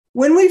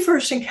when we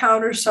first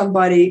encounter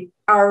somebody,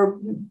 our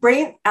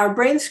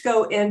brains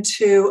go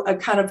into a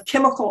kind of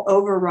chemical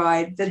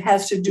override that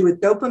has to do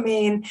with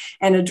dopamine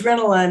and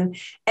adrenaline.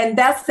 And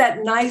that's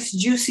that nice,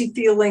 juicy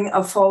feeling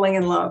of falling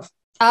in love.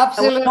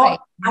 Absolutely.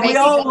 And we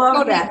all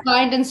love that.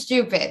 Blind and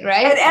stupid,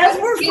 right? And as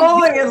we're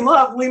falling in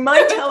love, we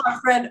might tell our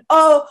friend,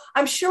 oh,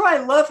 I'm sure I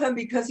love him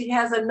because he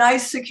has a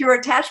nice, secure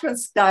attachment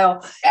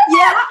style.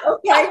 Yeah,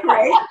 okay,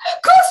 great.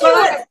 Of course you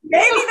would.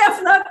 Maybe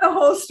that's not the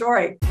whole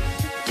story.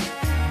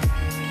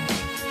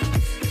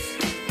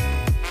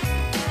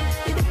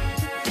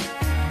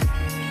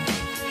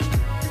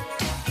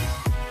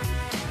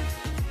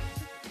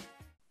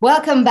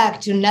 Welcome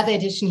back to another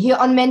edition here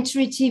on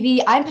Mentory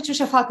TV. I'm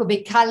Patricia Falco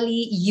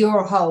Beccalli,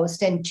 your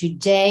host, and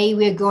today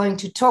we're going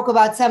to talk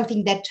about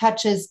something that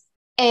touches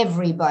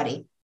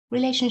everybody: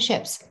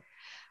 relationships,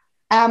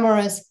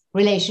 amorous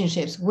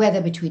relationships, whether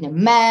between a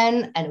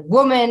man and a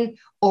woman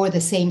or the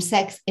same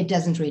sex, it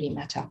doesn't really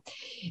matter.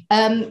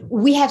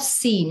 We have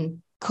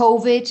seen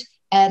COVID,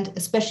 and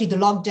especially the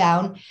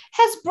lockdown,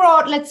 has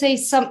brought, let's say,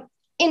 some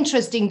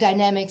interesting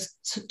dynamics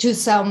to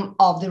some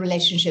of the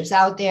relationships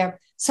out there.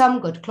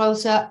 Some got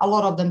closer, a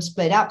lot of them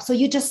split up. So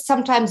you just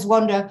sometimes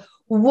wonder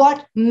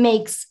what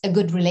makes a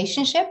good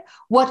relationship,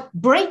 what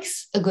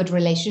breaks a good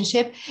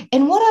relationship,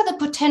 and what are the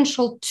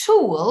potential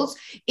tools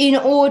in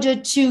order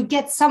to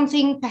get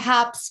something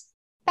perhaps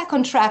back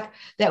on track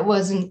that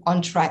wasn't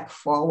on track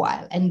for a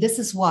while. And this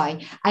is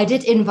why I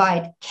did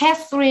invite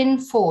Kathryn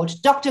Ford,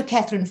 Dr.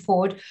 Kathryn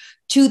Ford,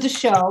 to the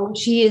show.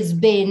 She has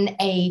been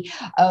a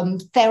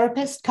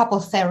couple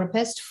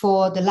therapist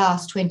for the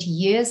last 20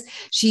 years.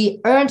 She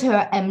earned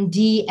her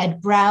MD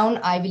at Brown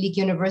Ivy League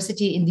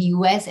University in the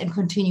US and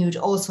continued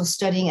also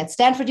studying at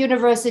Stanford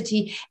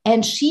University.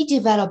 And she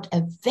developed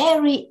a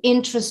very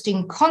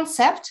interesting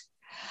concept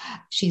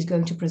she's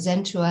going to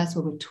present to us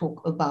when we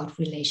talk about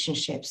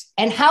relationships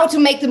and how to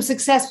make them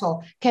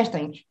successful.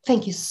 Kathryn,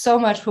 thank you so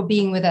much for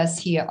being with us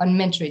here on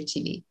Mentory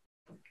TV.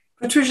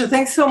 Patricia,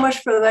 thanks so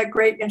much for that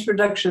great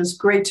introduction. It's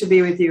great to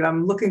be with you.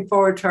 I'm looking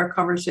forward to our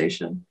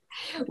conversation.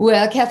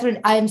 Well, Kathryn,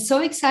 I'm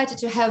so excited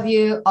to have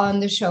you on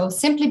the show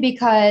simply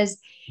because,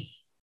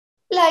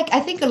 like,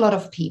 I think a lot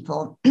of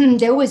people,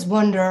 they always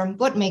wonder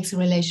what makes a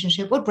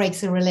relationship, what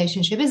breaks a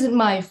relationship. Is it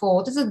my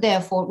fault? Is it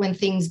their fault when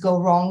things go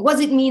wrong?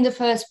 Was it me in the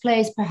first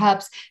place,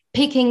 perhaps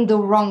picking the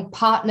wrong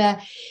partner?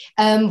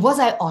 Was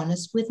I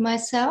honest with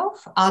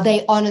myself? Are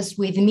they honest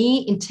with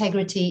me?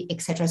 Integrity,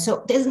 etc.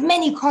 So there's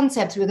many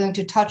concepts we're going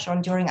to touch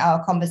on during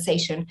our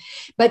conversation.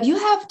 But you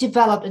have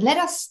developed, and let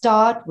us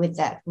start with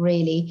that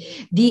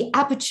really, the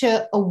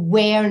Aperture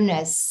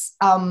Awareness,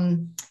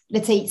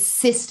 let's say,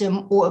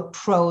 system or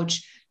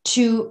approach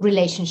to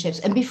relationships.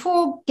 And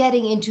before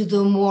getting into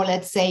the more,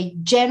 let's say,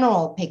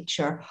 general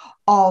picture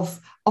of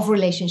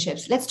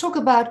relationships, let's talk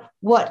about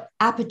what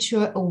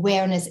Aperture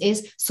Awareness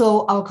is,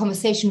 so our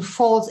conversation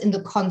falls in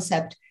the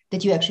concept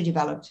that you actually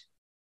developed.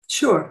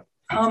 Sure.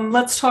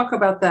 Let's talk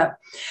about that.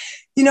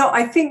 You know,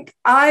 I think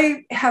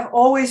I have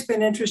always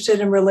been interested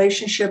in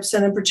relationships,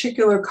 and in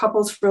particular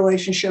couples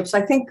relationships.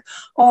 I think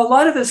a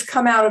lot of us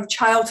come out of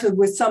childhood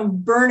with some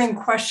burning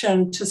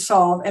question to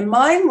solve. And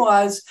mine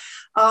was,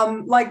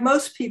 like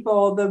most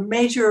people, the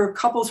major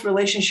couples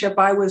relationship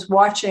I was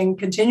watching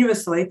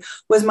continuously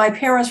was my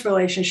parents'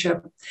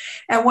 relationship.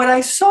 And what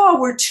I saw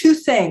were two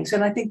things,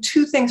 and I think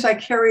two things I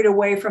carried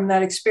away from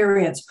that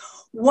experience.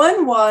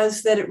 One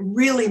was that it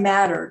really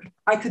mattered.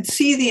 I could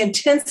see the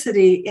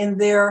intensity in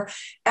their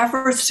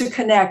efforts to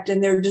connect,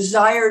 in their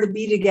desire to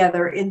be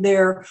together, in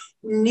their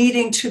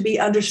needing to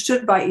be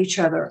understood by each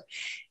other.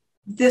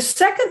 The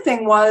second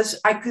thing was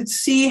I could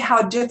see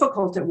how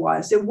difficult it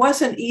was. It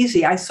wasn't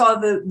easy. I saw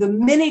the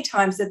many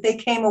times that they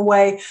came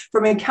away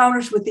from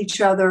encounters with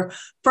each other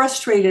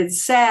frustrated,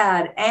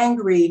 sad,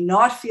 angry,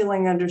 not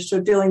feeling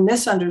understood, feeling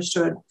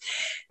misunderstood.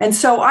 And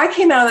so I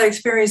came out of that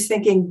experience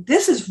thinking,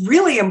 this is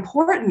really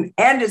important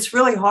and it's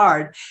really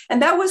hard.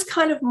 And that was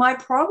kind of my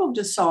problem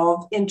to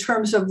solve in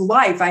terms of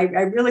life. I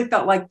really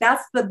felt like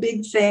that's the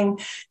big thing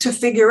to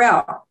figure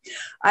out.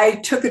 I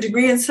took a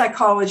degree in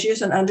psychology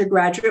as an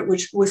undergraduate,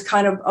 which was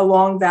kind of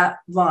along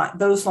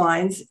those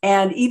lines.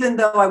 And even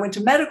though I went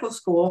to medical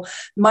school,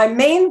 my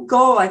main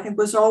goal, I think,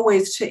 was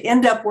always to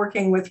end up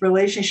working with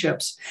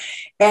relationships.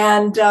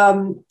 And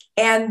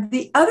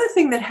the other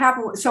thing that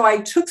happened, so I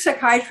took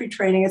psychiatry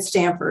training at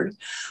Stanford,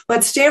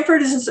 but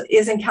Stanford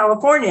is in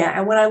California.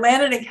 And when I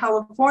landed in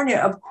California,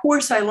 of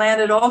course, I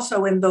landed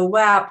also in the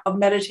lap of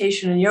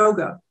meditation and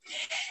yoga.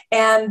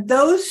 And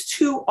those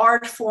two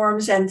art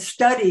forms and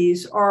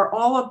studies are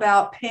all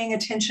about paying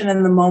attention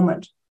in the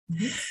moment.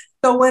 Mm-hmm.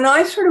 So when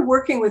I started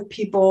working with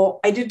people,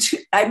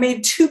 I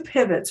made two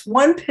pivots.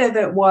 One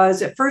pivot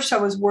was, at first I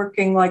was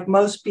working like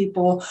most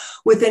people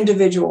with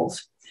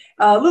individuals.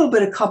 a little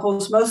bit of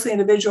couples, mostly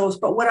individuals.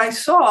 But what I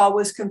saw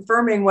was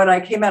confirming what I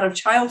came out of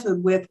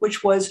childhood with,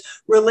 which was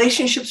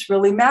relationships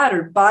really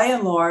mattered. By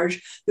and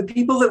large, the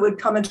people that would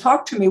come and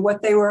talk to me,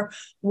 what they were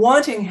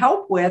wanting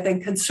help with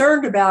and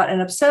concerned about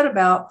and upset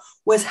about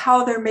was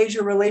how their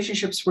major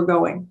relationships were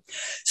going.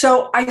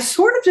 So I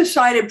sort of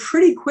decided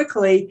pretty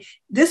quickly,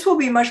 this will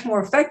be much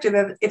more effective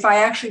if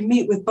I actually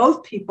meet with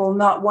both people,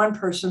 not one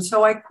person.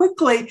 So I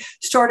quickly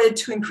started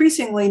to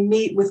increasingly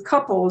meet with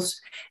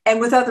couples and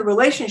with other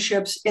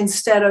relationships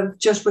instead of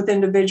just with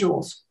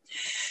individuals.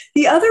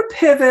 The other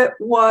pivot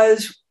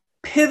was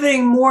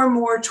pivoting more and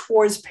more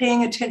towards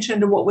paying attention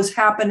to what was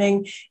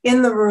happening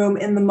in the room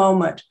in the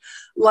moment.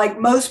 Like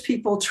most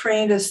people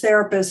trained as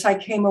therapists, I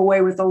came away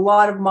with a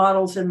lot of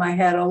models in my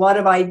head, a lot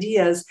of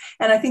ideas.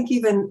 And I think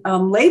even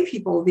lay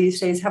people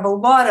these days have a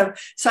lot of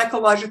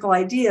psychological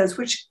ideas,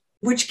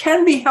 which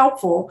can be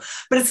helpful,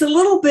 but it's a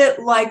little bit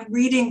like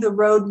reading the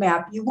road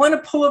map. You want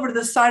to pull over to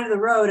the side of the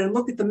road and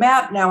look at the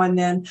map now and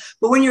then.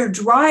 But when you're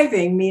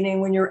driving,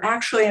 meaning when you're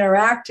actually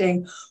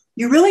interacting,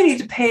 you really need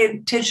to pay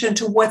attention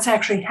to what's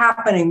actually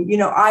happening,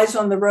 eyes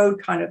on the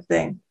road kind of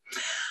thing.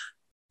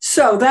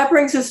 So that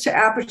brings us to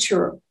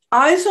Aperture.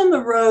 Eyes on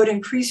the road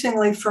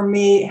increasingly for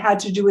me had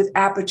to do with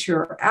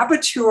aperture.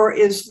 Aperture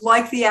is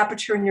like the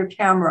aperture in your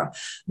camera,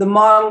 the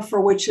model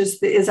for which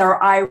is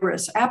our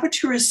iris.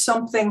 Aperture is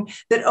something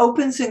that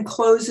opens and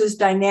closes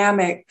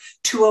dynamic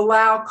to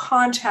allow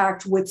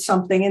contact with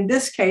something. In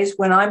this case,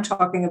 when I'm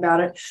talking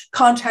about it,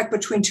 contact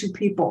between two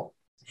people.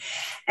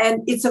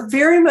 And it's a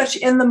very much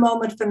in the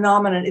moment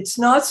phenomenon. It's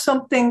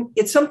something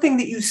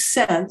that you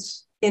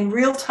sense in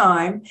real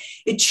time.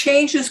 It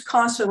changes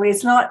constantly.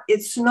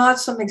 It's not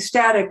something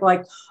static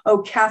like,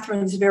 oh,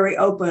 Kathryn's very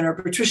open or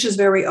Patricia's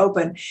very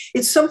open.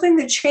 It's something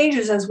that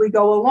changes as we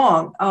go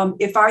along.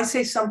 If I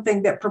say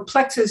something that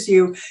perplexes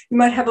you, you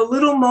might have a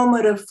little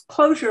moment of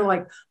closure,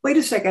 like, wait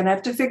a second, I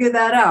have to figure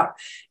that out.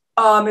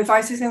 If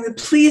I say something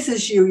that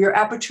pleases you, your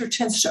aperture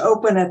tends to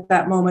open at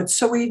that moment.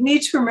 So we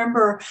need to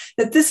remember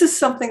that this is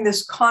something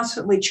that's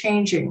constantly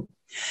changing.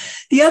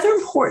 The other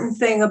important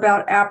thing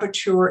about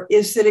aperture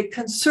is that it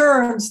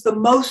concerns the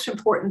most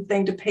important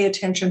thing to pay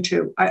attention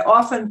to. I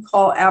often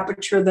call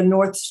aperture the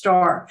North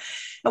Star.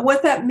 And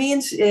what that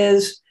means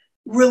is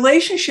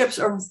relationships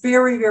are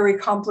very, very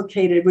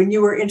complicated. When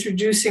you were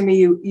introducing me,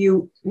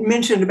 you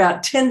mentioned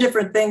about 10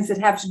 different things that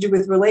have to do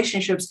with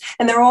relationships,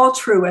 and they're all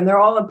true and they're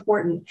all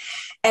important.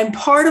 And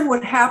part of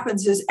what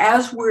happens is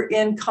as we're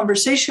in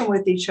conversation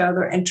with each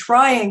other and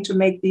trying to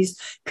make these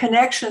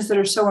connections that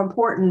are so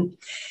important,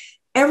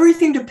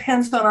 everything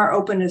depends on our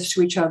openness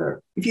to each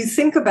other. If you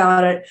think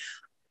about it,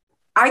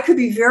 I could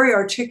be very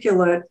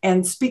articulate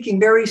and speaking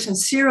very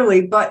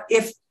sincerely, but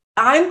if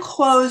I'm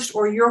closed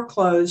or you're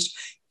closed,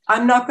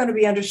 I'm not going to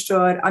be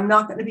understood. I'm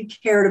not going to be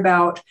cared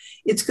about.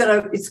 It's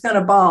going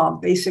to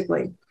bomb,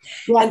 basically.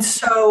 Yeah. And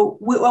so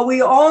what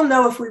we all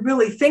know, if we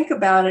really think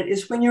about it,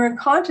 is when you're in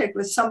contact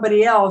with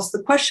somebody else,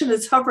 the question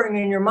that's hovering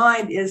in your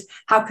mind is,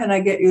 how can I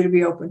get you to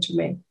be open to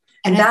me?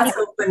 And that's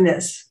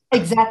openness.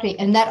 Exactly.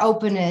 And that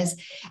openness,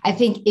 I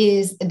think,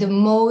 is the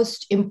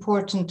most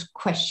important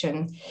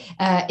question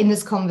in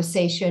this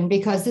conversation,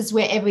 because this is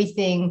where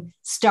everything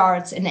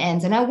starts and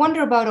ends. And I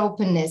wonder about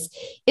openness.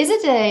 Is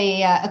it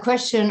a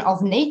question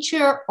of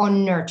nature or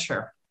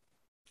nurture?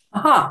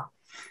 Aha.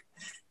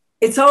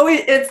 That's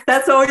always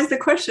the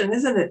question,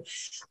 isn't it?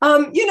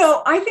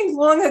 I think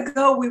long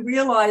ago we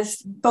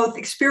realized both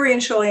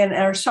experientially and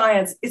in our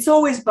science, it's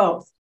always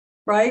both.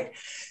 Right?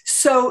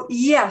 So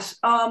yes,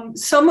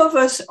 some of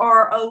us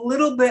are a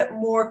little bit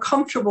more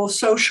comfortable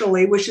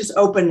socially, which is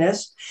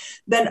openness,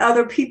 than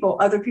other people.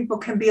 Other people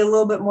can be a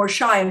little bit more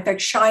shy. In fact,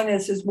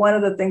 shyness is one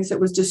of the things that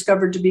was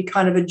discovered to be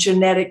kind of a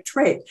genetic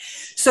trait.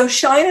 So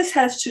shyness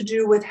has to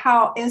do with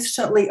how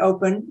instantly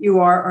open you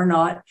are or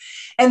not.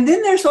 And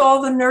then there's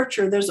all the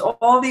nurture. There's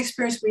all the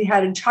experience we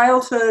had in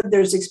childhood.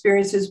 There's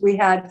experiences we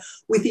had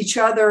with each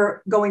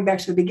other going back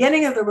to the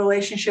beginning of the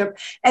relationship.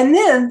 And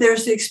then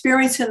there's the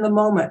experience in the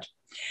moment.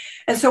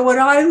 And so what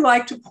I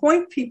like to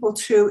point people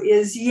to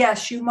is,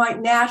 yes, you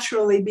might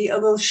naturally be a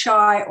little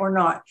shy or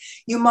not.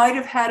 You might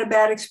have had a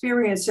bad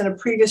experience in a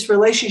previous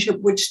relationship,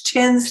 which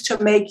tends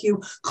to make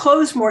you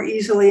close more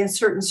easily in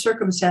certain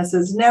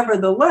circumstances.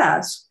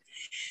 Nevertheless,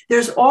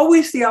 there's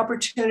always the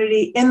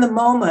opportunity in the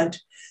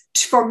moment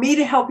for me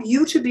to help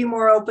you to be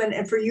more open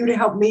and for you to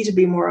help me to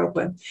be more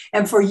open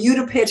and for you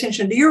to pay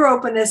attention to your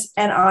openness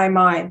and I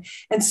mine.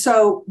 And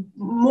so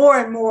more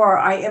and more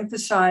I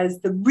emphasize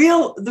the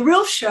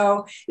real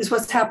show is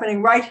what's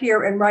happening right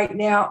here and right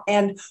now.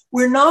 And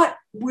we're not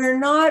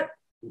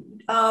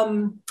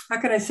how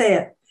can I say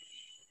it?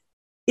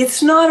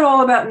 It's not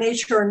all about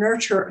nature or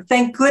nurture,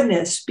 thank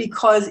goodness,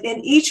 because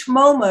in each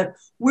moment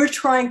we're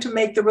trying to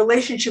make the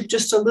relationship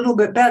just a little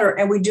bit better.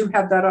 And we do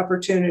have that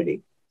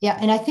opportunity. Yeah,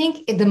 and I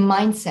think the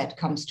mindset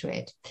comes to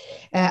it.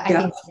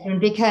 I think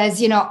because,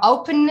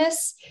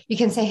 openness, you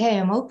can say, hey,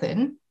 I'm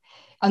open.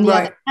 On the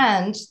other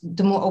hand,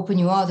 the more open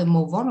you are, the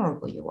more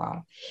vulnerable you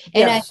are.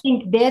 And I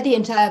think there the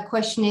entire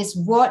question is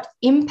what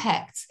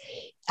impacts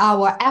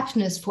our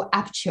aptness for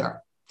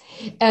aperture.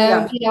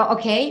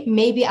 Okay,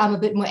 maybe I'm a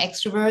bit more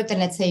extrovert than,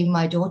 let's say,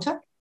 my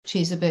daughter.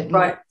 She's a bit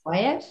more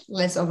quiet,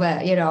 less of a,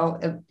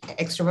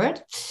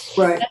 extrovert.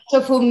 Right.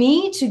 So for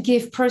me to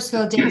give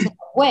personal data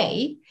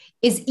away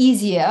is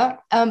easier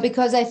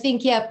because I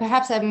think,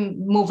 perhaps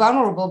I'm more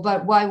vulnerable,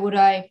 but why would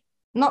I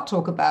not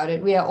talk about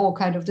it? We are all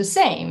kind of the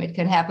same. It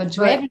can happen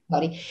to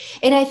everybody.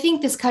 And I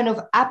think this kind of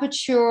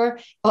aperture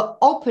or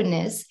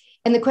openness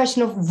and the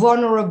question of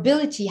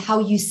vulnerability, how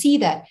you see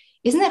that,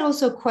 isn't that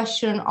also a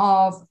question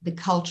of the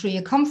culture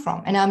you come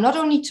from? And I'm not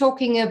only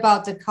talking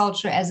about the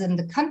culture as in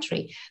the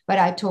country, but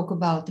I talk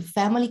about the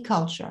family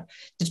culture,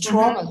 the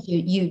traumas.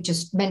 You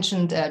just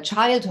mentioned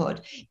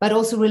childhood, but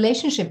also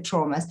relationship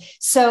traumas.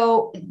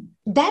 So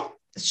that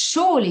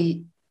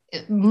surely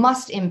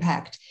must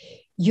impact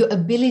your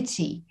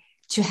ability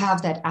to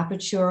have that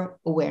aperture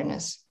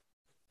awareness.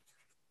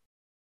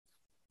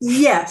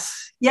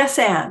 Yes,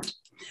 and.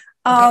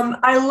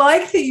 I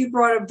like that you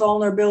brought up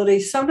vulnerability.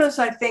 Sometimes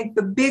I think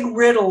the big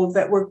riddle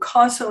that we're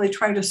constantly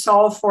trying to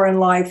solve for in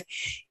life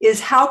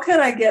is how can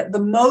I get the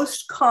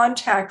most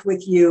contact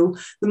with you,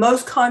 the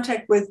most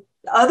contact with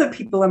other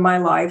people in my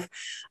life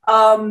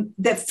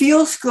that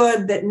feels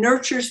good, that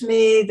nurtures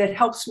me, that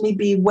helps me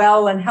be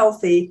well and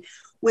healthy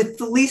with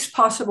the least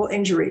possible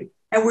injury.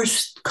 And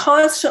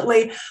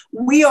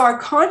we are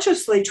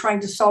consciously trying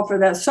to solve for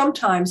that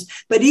sometimes,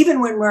 but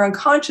even when we're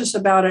unconscious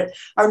about it,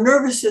 our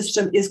nervous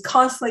system is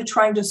constantly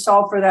trying to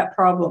solve for that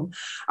problem.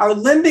 Our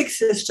limbic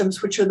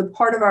systems, which are the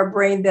part of our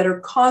brain that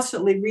are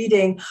constantly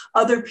reading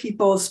other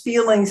people's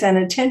feelings and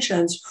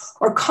intentions,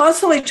 are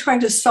constantly trying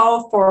to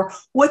solve for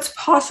what's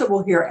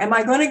possible here. Am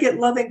I going to get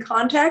loving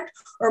contact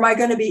or am I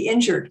going to be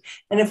injured?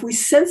 And if we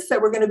sense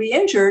that we're going to be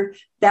injured,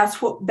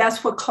 that's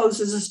what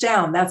closes us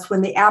down. That's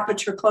when the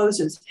aperture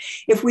closes.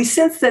 If we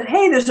sense that,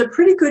 hey, there's a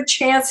pretty good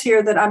chance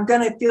here that I'm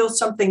going to feel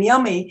something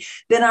yummy,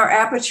 then our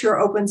aperture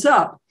opens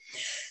up.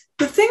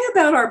 The thing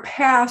about our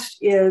past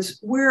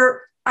is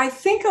I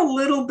think a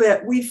little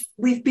bit,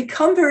 we've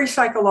become very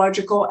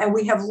psychological, and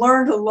we have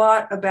learned a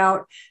lot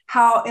about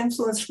how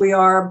influenced we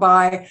are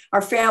by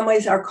our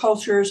families, our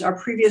cultures, our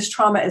previous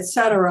trauma,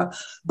 etc.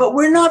 But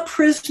we're not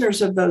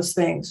prisoners of those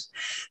things.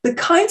 The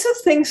kinds of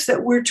things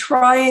that we're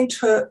trying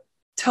to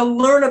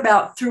learn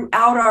about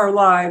throughout our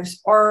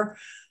lives are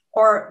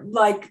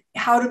like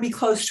how to be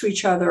close to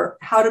each other,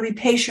 how to be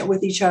patient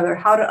with each other,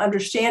 how to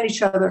understand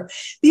each other.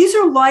 These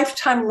are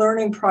lifetime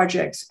learning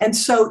projects. And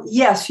so,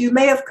 yes, you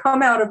may have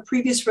come out of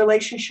previous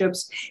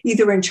relationships,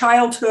 either in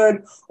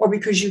childhood or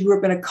because you grew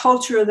up in a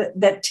culture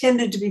that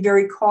tended to be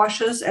very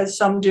cautious, as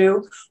some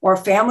do, or a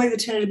family that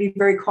tended to be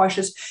very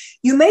cautious.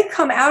 You may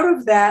come out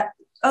of that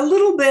a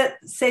little bit,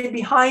 say,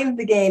 behind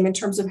the game in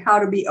terms of how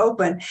to be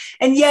open.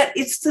 And yet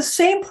it's the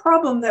same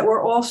problem that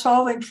we're all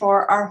solving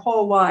for our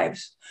whole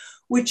lives,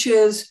 which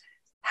is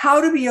how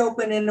to be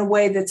open in a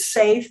way that's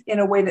safe, in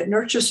a way that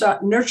nurtures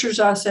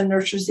us and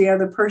nurtures the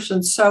other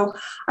person. So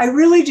I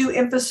really do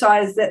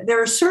emphasize that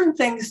there are certain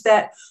things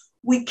that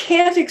we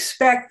can't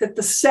expect that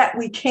the set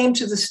we came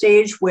to the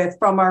stage with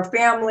from our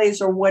families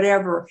or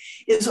whatever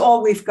is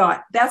all we've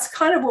got. That's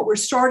kind of what we're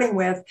starting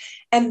with.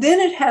 And then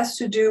it has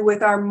to do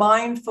with our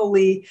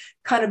mindfully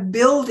kind of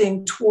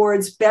building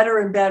towards better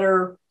and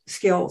better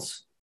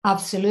skills.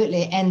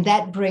 Absolutely. And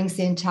that brings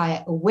the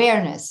entire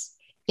awareness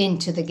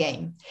into the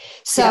game.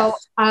 So,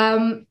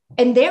 yes.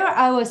 And there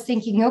I was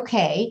thinking,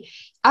 okay,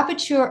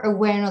 aperture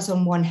awareness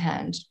on one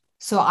hand.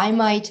 So I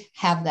might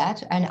have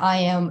that, and I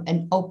am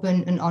an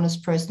open and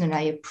honest person, and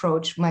I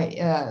approach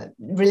my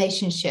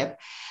relationship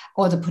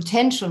or the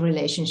potential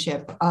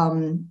relationship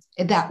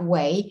that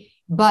way.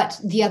 But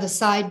the other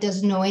side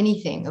doesn't know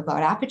anything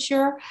about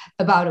aperture,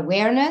 about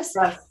awareness.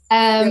 Yes.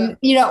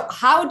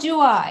 How do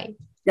I,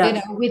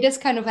 with this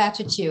kind of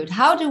attitude,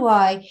 how do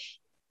I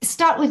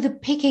start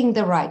with picking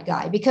the right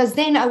guy? Because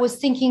then I was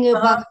thinking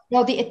about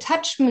the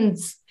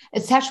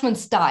attachment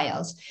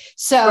styles,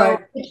 so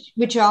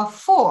which are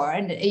four,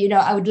 and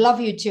I would love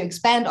you to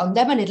expand on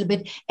them a little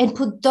bit and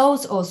put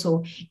those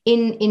also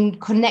in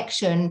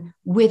connection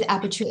with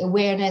aperture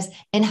awareness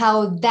and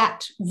how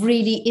that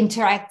really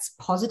interacts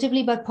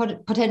positively, but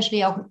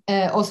potentially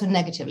also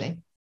negatively.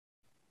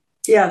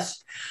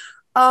 Yes.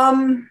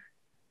 Let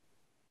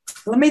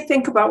me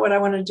think about what I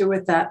want to do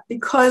with that,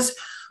 because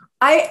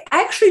I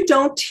actually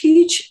don't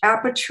teach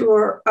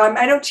aperture.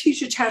 I don't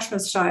teach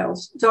attachment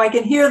styles. So I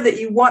can hear that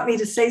you want me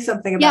to say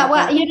something about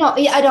that.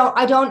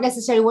 I don't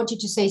necessarily want you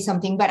to say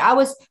something, but I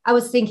was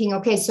thinking,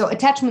 okay, so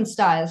attachment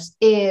styles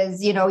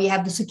is, you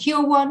have the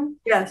secure one,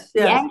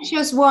 the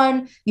anxious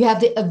one, you have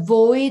the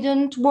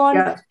avoidant one,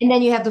 and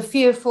then you have the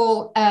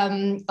fearful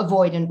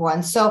avoidant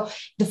one. So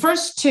the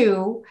first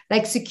two,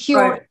 like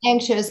secure,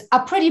 anxious,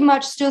 are pretty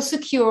much still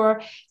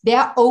secure.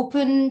 They're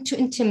open to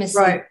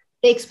intimacy.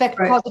 They expect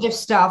positive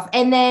stuff.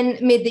 And then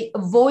with the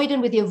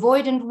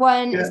avoidant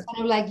one, it's kind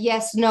of like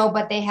yes, no,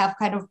 but they have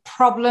kind of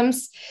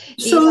problems.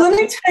 So let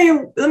me tell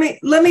you, let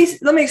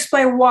me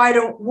explain why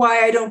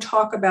I don't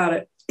talk about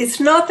it. It's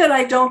not that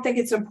I don't think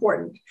it's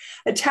important.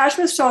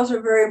 Attachment styles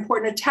are very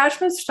important.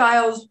 Attachment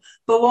styles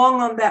belong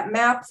on that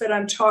map that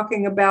I'm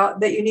talking about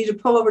that you need to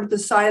pull over to the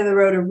side of the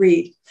road and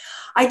read.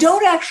 I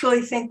don't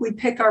actually think we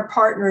pick our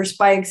partners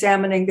by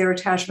examining their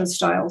attachment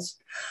styles.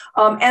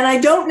 And I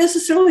don't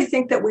necessarily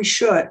think that we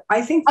should.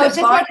 I think that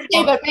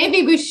but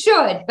maybe we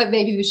should, but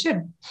maybe we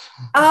shouldn't.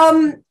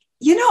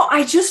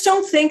 I just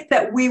don't think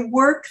that we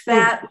work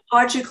that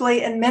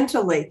logically and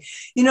mentally.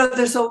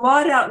 There's a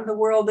lot out in the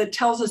world that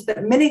tells us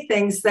that many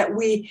things that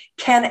we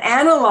can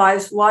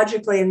analyze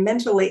logically and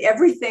mentally,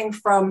 everything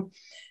from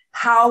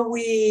how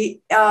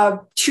we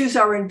choose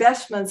our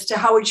investments to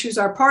how we choose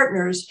our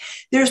partners.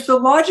 There's the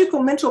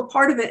logical mental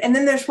part of it. And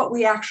then there's what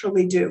we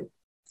actually do.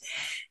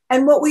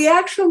 And what we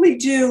actually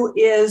do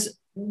is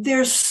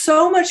there's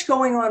so much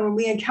going on when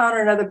we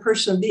encounter another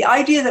person. The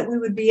idea that we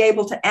would be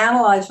able to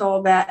analyze all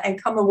of that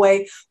and come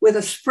away with a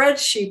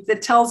spreadsheet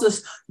that tells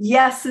us,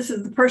 yes, this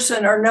is the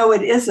person, or no,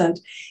 it isn't,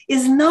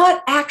 is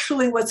not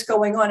actually what's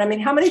going on. I mean,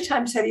 how many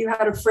times have you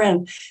had a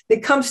friend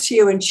that comes to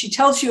you and she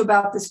tells you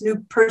about this new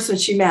person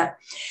she met?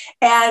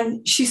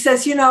 And she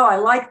says, I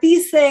like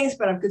these things,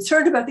 but I'm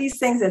concerned about these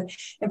things.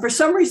 And for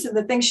some reason,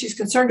 the things she's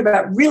concerned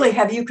about really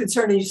have you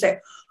concerned. And you say,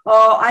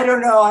 oh, I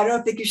don't know. I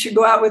don't think you should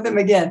go out with him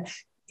again.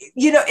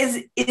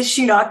 Is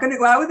she not going to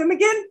go out with him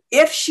again?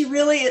 If she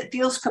really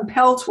feels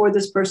compelled toward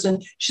this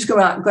person, she's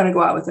going to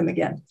go out with him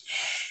again.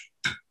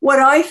 What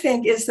I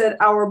think is that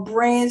our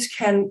brains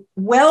can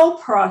well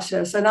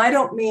process, and I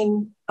don't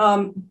mean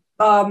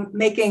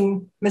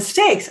making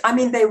mistakes. I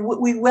mean,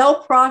 we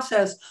well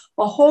process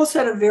a whole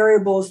set of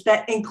variables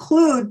that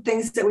include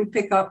things that we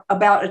pick up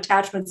about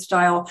attachment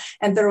style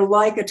and that are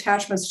like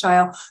attachment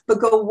style, but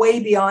go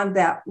way beyond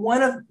that.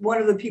 One of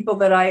the people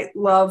that I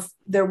love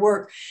their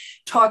work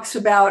talks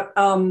about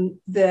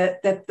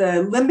that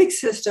the limbic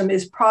system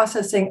is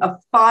processing a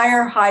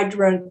fire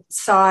hydrant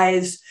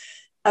size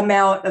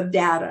amount of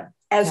data,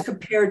 as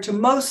compared to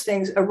most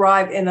things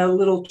arrive in a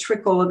little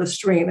trickle of a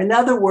stream. In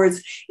other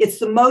words, it's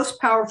the most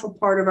powerful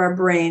part of our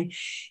brain.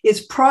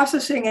 It's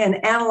processing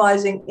and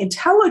analyzing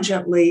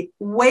intelligently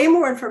way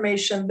more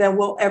information than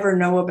we'll ever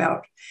know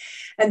about.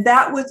 And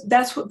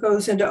that's what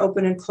goes into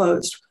open and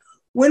closed.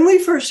 When we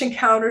first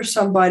encounter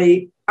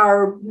somebody,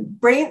 our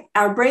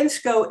brains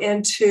go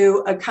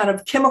into a kind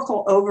of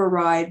chemical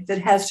override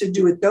that has to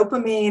do with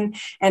dopamine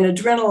and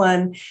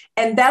adrenaline.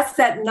 And that's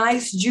that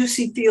nice,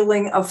 juicy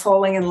feeling of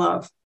falling in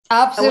love.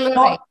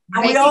 Absolutely.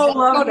 And we all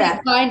love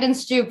that. Blind and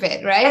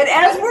stupid, right? And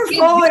as we're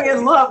falling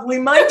in love, we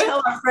might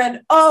tell our friend,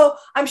 oh,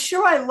 I'm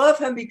sure I love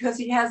him because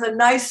he has a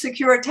nice,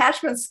 secure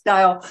attachment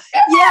style.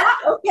 Yeah,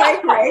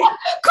 okay, great.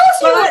 Of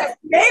course you would.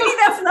 Maybe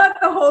that's not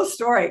the whole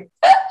story.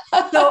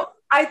 So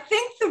I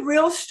think the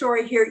real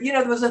story here,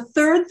 there was a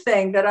third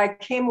thing that I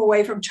came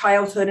away from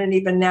childhood and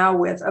even now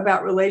with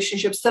about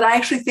relationships that I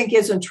actually think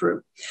isn't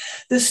true.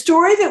 The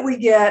story that we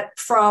get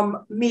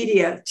from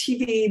media,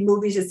 TV,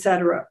 movies,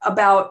 etc.,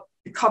 about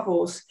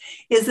couples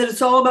is that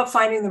it's all about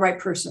finding the right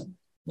person.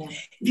 Yeah.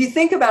 If you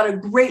think about a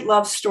great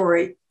love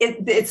story,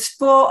 it's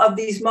full of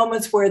these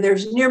moments where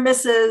there's near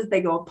misses,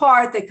 they go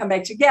apart, they come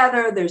back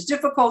together, there's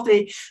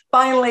difficulty.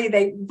 Finally,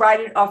 they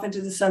ride it off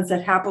into the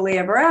sunset happily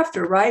ever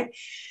after, right?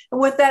 And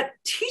what that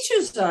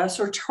teaches us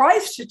or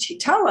tries to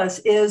tell us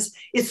is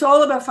it's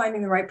all about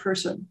finding the right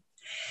person.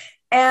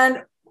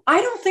 And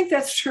I don't think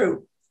that's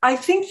true. I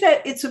think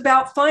that it's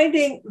about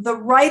finding the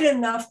right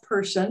enough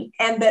person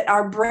and that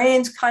our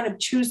brains kind of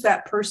choose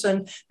that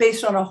person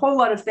based on a whole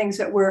lot of things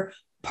that we're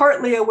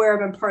partly aware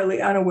of and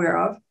partly unaware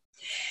of.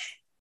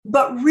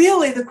 But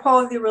really, the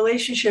quality of the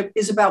relationship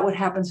is about what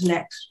happens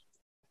next.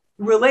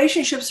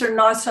 Relationships are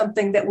not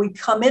something that we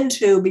come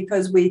into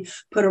because we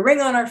put a ring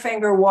on our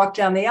finger, walk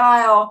down the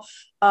aisle,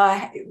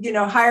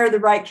 hire the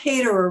right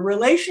caterer.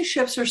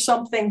 Relationships are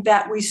something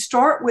that we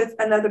start with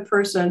another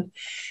person,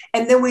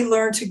 and then we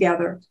learn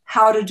together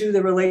how to do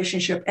the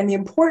relationship. And the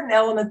important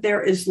element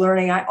there is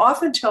learning. I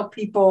often tell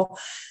people,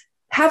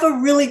 have a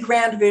really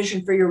grand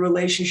vision for your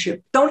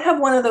relationship. Don't have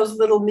one of those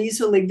little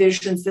measly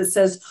visions that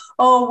says,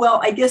 oh,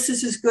 well, I guess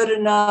this is good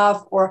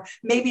enough, or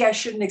maybe I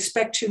shouldn't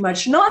expect too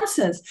much.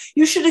 Nonsense.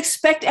 You should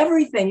expect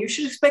everything. You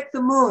should expect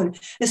the moon,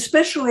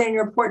 especially in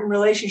your important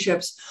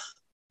relationships.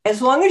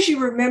 As long as you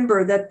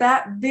remember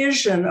that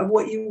vision of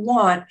what you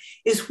want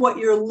is what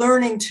you're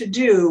learning to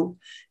do,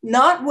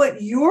 not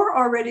what you're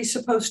already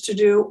supposed to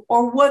do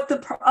or what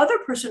the other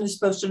person is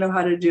supposed to know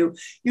how to do.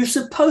 You're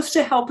supposed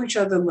to help each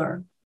other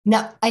learn.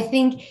 No, I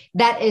think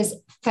that is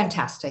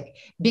fantastic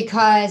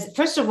because,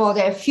 first of all,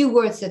 there are a few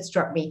words that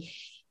struck me.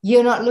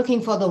 You're not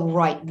looking for the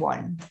right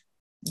one.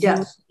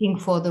 Yes. You're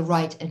looking for the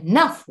right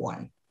enough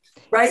one.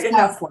 Right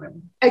enough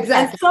one.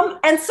 Exactly.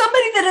 And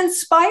somebody that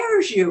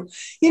inspires you.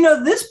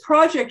 This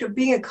project of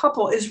being a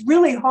couple is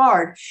really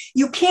hard.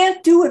 You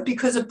can't do it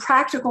because of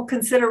practical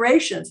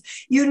considerations.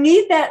 You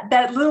need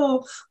that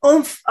little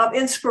oomph of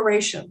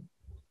inspiration.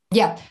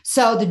 Yeah.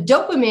 So the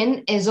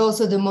dopamine is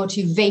also the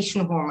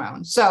motivation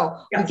hormone. So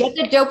we get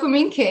the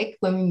dopamine kick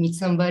when we meet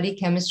somebody,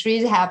 chemistry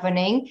is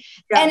happening,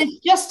 and it's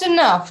just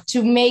enough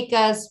to make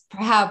us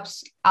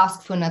perhaps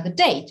ask for another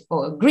date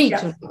or agree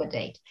to another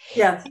date.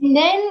 Yes. And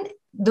then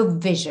the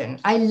vision.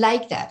 I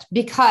like that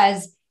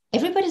because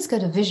everybody's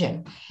got a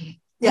vision.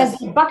 Yes.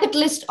 Has a bucket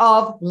list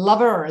of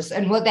lovers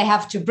and what they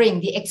have to bring,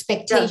 the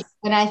expectations. Yes.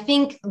 And I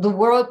think the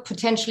world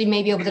potentially,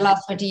 maybe over the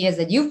last 20 years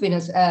that you've been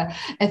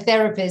a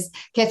therapist,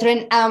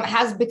 Kathryn,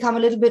 has become a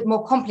little bit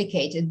more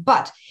complicated.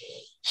 But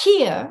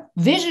here,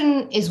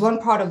 vision is one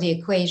part of the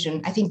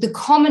equation. I think the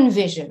common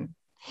vision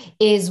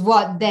is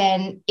what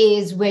then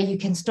is where you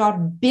can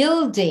start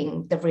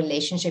building the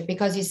relationship,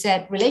 because you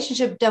said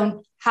relationships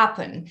don't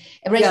happen.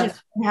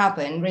 Relationships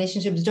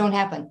don't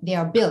happen. They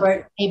are built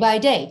day by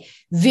day.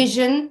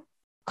 Vision,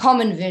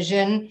 common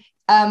vision.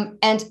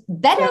 And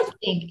that I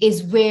think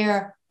is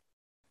where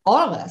all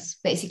of us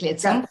basically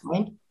at some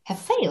point have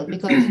failed,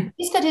 because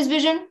he's got his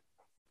vision.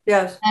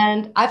 Yes.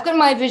 And I've got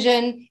my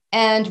vision,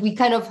 and we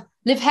kind of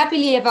live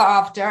happily ever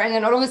after. And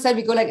then all of a sudden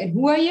we go like, and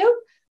who are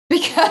you?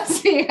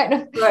 Because we kind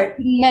of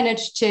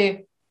managed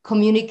to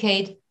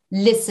communicate,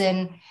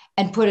 listen,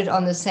 and put it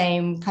on the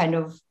same kind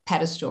of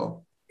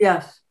pedestal.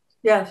 Yes,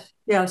 yes,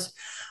 yes.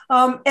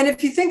 And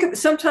if you think of,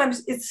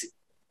 sometimes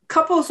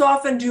couples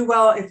often do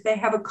well if they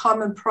have a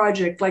common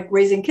project, like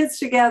raising kids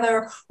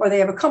together, or they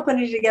have a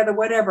company together,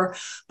 whatever.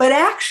 But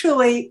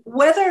actually,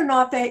 whether or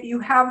not that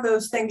you have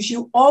those things,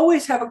 you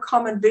always have a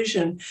common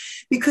vision,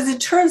 because it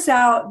turns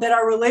out that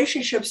our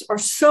relationships are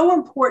so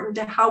important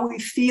to how we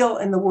feel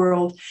in the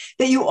world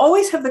that you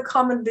always have the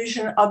common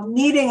vision of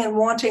needing and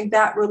wanting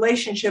that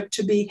relationship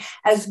to be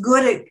as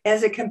good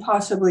as it can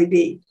possibly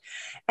be.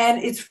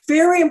 And it's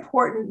very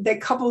important that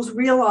couples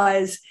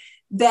realize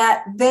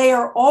that they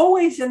are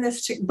always in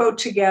this boat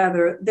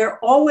together. They're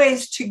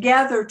always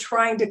together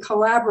trying to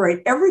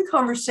collaborate. Every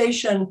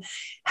conversation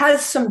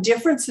has some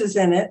differences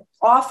in it.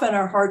 Often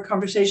our hard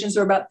conversations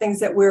are about things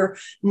that we're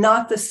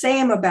not the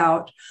same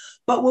about.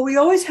 But what we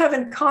always have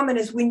in common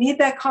is we need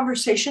that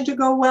conversation to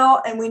go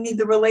well, and we need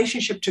the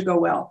relationship to go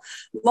well.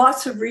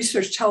 Lots of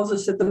research tells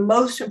us that the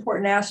most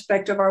important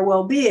aspect of our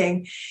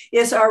well-being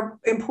is our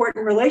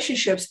important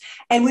relationships.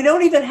 And we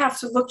don't even have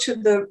to look to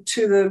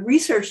the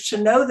research to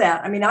know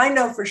that. I mean, I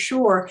know for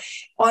sure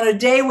on a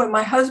day when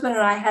my husband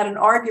and I had an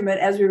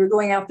argument as we were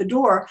going out the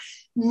door,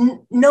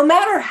 no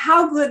matter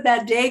how good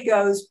that day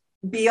goes,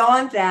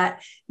 beyond that,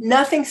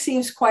 nothing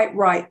seems quite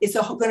right. It's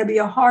going to be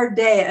a hard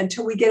day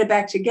until we get it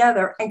back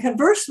together. And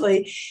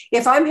conversely,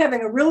 if I'm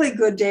having a really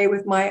good day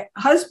with my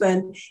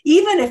husband,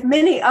 even if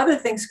many other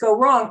things go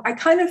wrong, I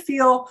kind of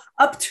feel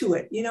up to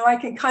it. You know, I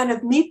can kind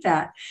of meet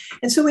that.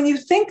 And so when you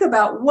think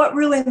about what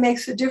really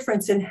makes a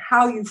difference in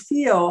how you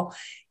feel,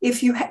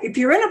 if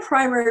you're in a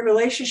primary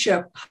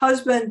relationship,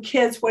 husband,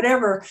 kids,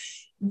 whatever,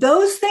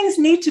 those things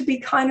need to be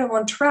kind of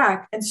on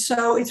track. And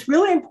so it's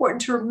really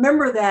important to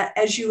remember that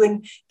as you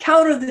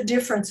encounter the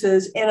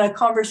differences in a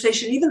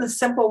conversation, even the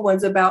simple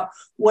ones about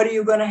what are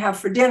you going to have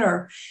for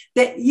dinner,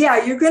 that,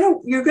 you're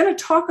going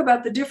to talk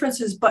about the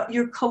differences, but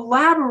you're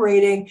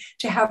collaborating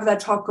to have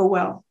that talk go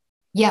well.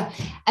 Yeah.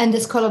 And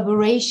this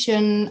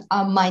collaboration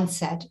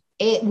mindset,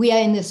 we are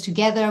in this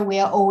together. We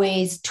are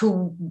always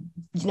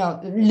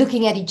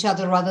looking at each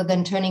other rather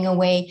than turning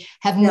away,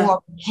 have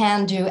more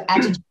can-do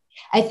attitude.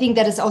 I think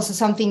that is also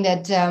something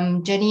that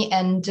Jenny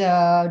and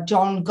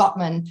John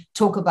Gottman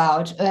talk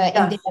about in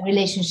their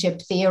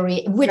relationship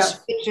theory, which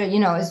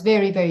is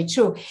very, very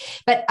true.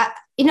 But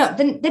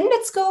then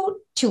let's go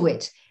to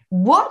it.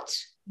 What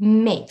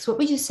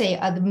would you say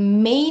are the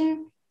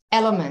main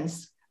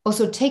elements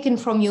also taken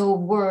from your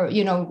work,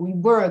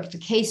 the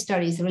case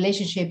studies, the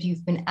relationship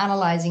you've been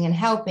analyzing and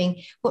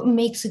helping? What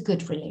makes a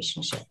good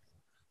relationship?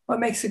 What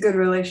makes a good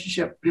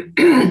relationship?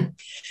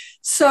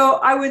 So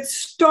I'm going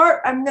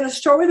to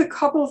start with a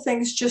couple of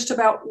things just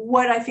about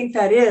what I think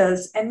that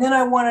is. And then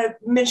I want to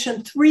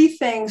mention three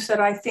things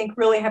that I think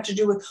really have to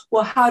do with,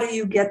 well, how do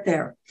you get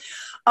there?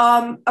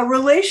 A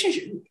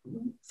relationship,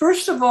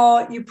 first of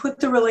all, you put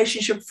the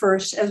relationship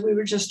first, as we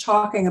were just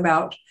talking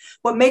about.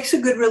 What makes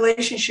a good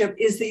relationship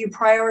is that you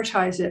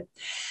prioritize it.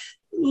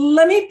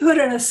 Let me put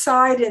an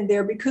aside in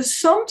there, because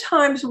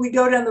sometimes we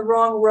go down the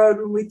wrong road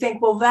when we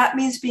think, well, that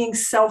means being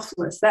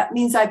selfless. That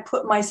means I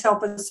put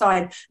myself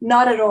aside.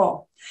 Not at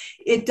all.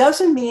 It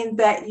doesn't mean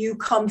that you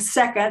come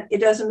second. It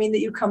doesn't mean that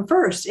you come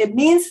first. It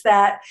means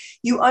that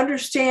you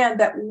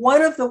understand that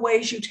one of the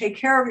ways you take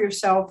care of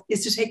yourself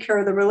is to take care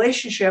of the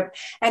relationship.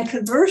 And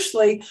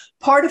conversely,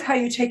 part of how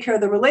you take care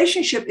of the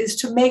relationship is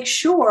to make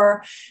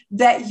sure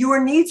that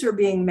your needs are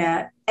being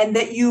met and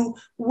that you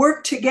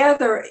work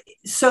together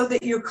so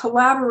that you're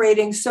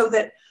collaborating, so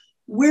that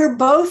we're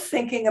both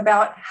thinking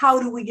about how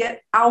do we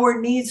get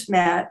our needs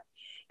met.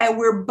 And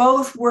we're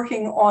both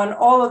working on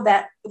all of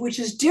that, which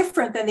is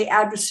different than the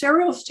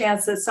adversarial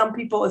stance that some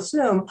people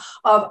assume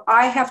of,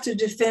 I have to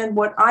defend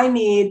what I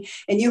need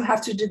and you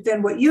have to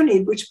defend what you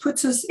need, which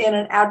puts us in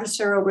an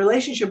adversarial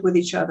relationship with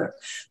each other.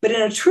 But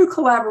in a true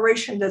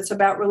collaboration that's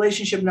about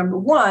relationship number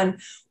one,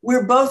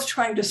 we're both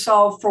trying to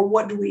solve for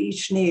what do we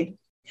each need.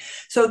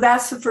 So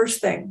that's the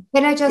first thing.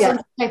 Can I just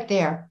interject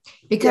there?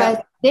 Because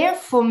there,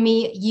 for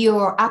me,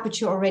 your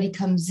aperture already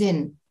comes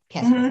in,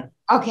 Kathryn.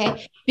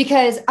 Okay,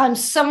 because I'm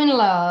so in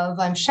love,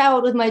 I'm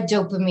showered with my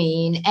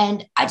dopamine,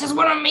 and I just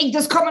want to make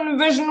this common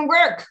vision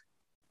work.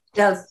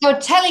 Yes. So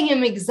telling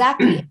him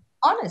exactly,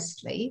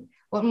 honestly,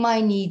 what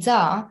my needs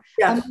are,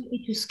 Yes. I'm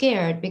really too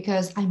scared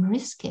because I'm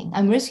risking.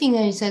 And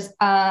he says,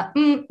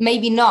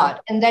 maybe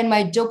not. And then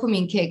my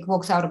dopamine kick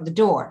walks out of the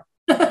door.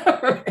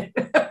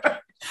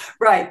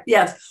 Right.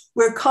 Yes.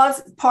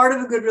 Part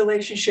of a good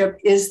relationship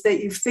is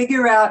that you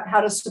figure out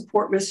how to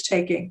support risk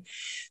taking.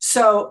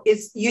 So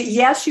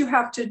yes, you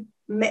have to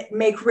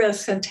make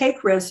risks and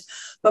take risks,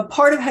 but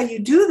part of how you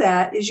do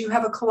that is you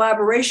have a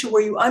collaboration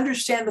where you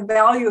understand the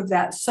value of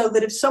that, so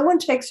that if someone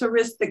takes a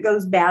risk that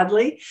goes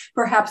badly,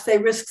 perhaps they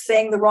risk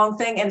saying the wrong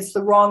thing and it's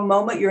the wrong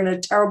moment, you're in a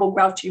terrible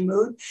grouchy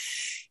mood,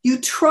 you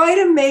try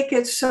to make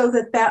it so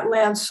that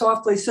lands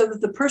softly, so that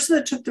the person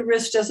that took the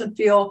risk doesn't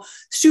feel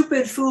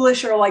stupid,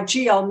 foolish, or like,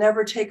 gee, I'll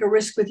never take a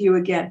risk with you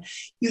again.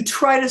 You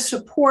try to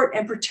support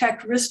and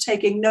protect risk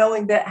taking,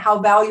 knowing that how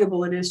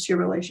valuable it is to your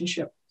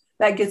relationship.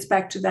 That gets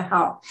back to the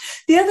how.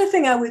 The other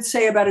thing I would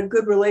say about a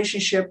good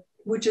relationship,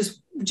 which is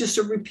just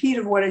a repeat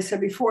of what I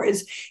said before,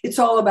 is it's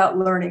all about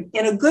learning.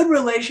 In a good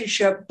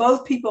relationship,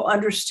 both people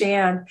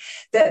understand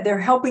that they're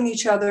helping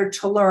each other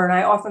to learn.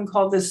 I often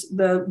call this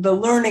the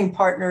learning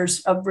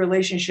partners of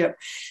relationship,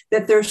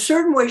 that there are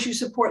certain ways you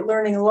support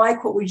learning,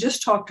 like what we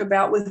just talked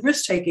about with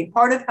risk-taking.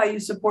 Part of how you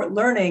support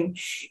learning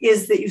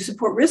is that you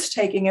support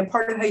risk-taking, and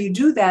part of how you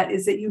do that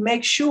is that you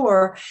make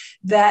sure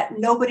that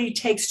nobody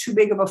takes too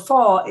big of a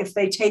fall if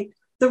they take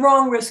the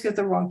wrong risk at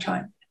the wrong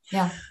time.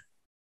 Yeah.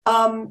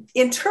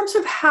 In terms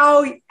of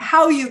how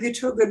you get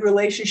to a good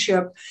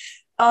relationship,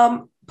 I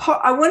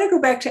want to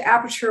go back to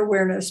aperture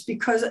awareness,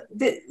 because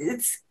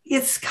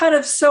it's kind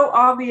of so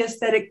obvious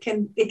that it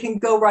can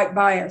go right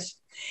by us.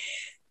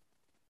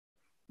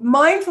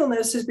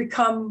 Mindfulness has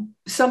become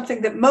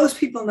something that most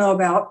people know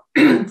about.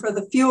 For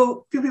the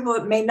few people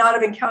that may not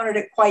have encountered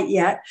it quite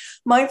yet,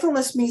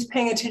 mindfulness means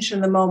paying attention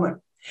in the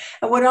moment.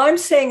 And what I'm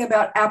saying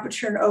about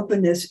aperture and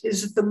openness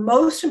is that the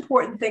most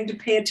important thing to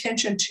pay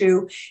attention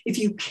to, if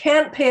you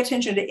can't pay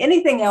attention to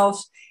anything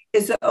else,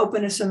 is the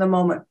openness in the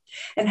moment.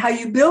 And how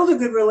you build a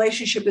good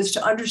relationship is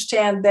to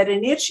understand that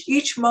in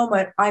each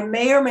moment, I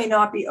may or may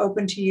not be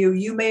open to you.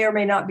 You may or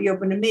may not be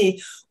open to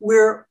me.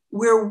 We're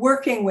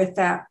working with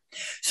that.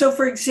 So,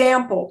 for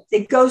example,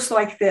 it goes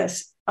like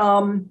this.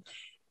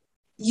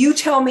 You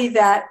tell me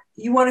that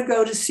you want to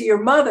go to see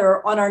your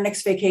mother on our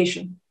next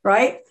vacation,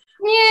 right?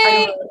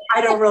 Yay!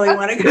 I don't really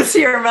want to go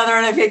see your mother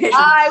on a vacation.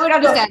 I would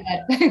understand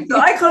that. So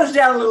I close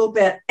down a little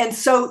bit. And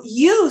so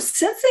you,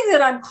 sensing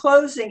that I'm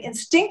closing,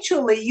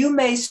 instinctually, you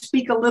may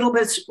speak a little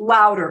bit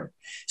louder.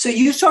 So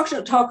you start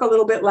to talk a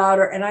little bit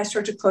louder, and I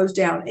start to close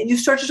down. And you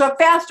start to talk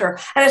faster,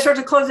 and I start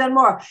to close down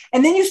more.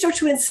 And then you start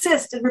to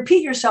insist and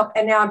repeat yourself,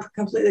 and now I'm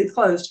completely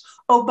closed.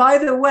 Oh, by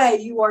the way,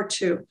 you are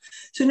too.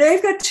 So now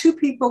you've got two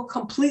people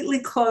completely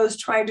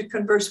closed trying to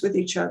converse with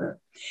each other.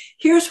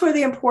 Here's where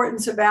the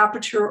importance of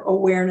aperture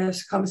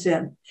awareness comes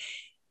in.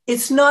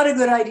 It's not a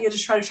good idea to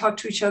try to talk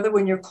to each other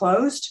when you're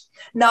closed.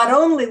 Not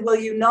only will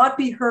you not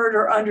be heard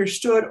or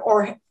understood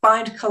or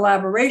find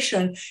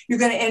collaboration, you're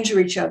going to injure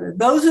each other.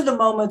 Those are the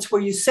moments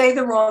where you say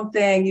the wrong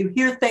thing, you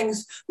hear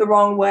things the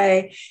wrong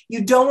way.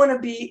 You don't want to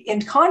be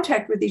in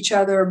contact with each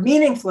other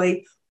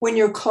meaningfully when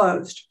you're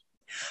closed.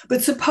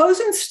 But suppose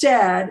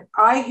instead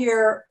I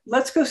hear,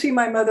 let's go see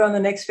my mother on the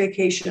next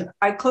vacation.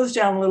 I close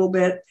down a little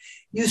bit.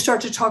 You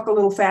start to talk a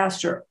little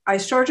faster. I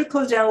start to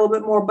close down a little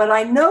bit more, but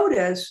I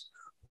notice,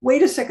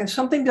 wait a second,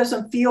 something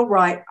doesn't feel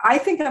right. I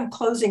think I'm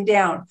closing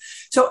down.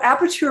 So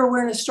aperture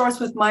awareness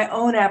starts with my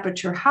own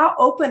aperture. How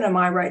open am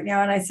I right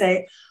now? And I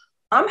say,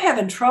 I'm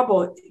having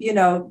trouble.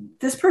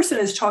 This person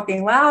is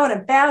talking loud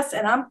and fast,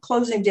 and I'm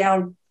closing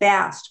down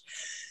fast.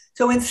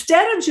 So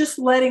instead of just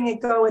letting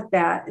it go at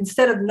that,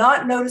 instead of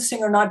not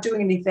noticing or not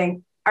doing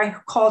anything, I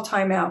call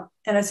timeout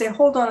and I say,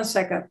 hold on a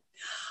second.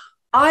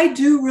 I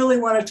do really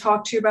want to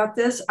talk to you about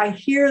this. I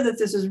hear that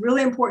this is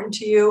really important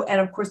to you.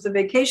 And of course, the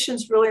vacation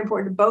is really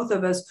important to both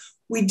of us.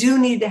 We do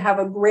need to have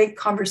a great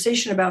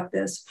conversation about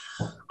this.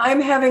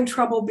 I'm having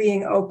trouble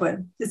being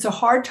open. It's a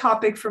hard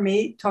topic for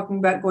me, talking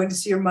about going to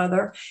see your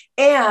mother.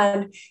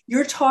 And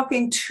you're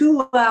talking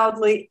too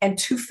loudly and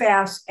too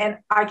fast, and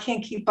I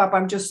can't keep up.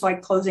 I'm just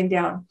like closing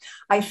down.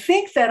 I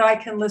think that I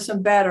can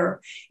listen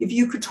better if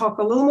you could talk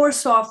a little more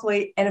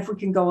softly and if we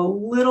can go a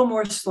little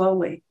more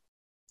slowly.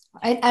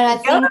 And I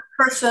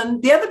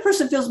think the other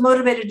person feels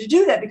motivated to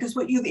do that, because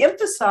what you've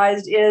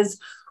emphasized is,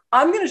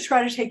 I'm going to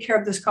try to take care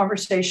of this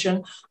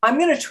conversation. I'm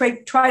going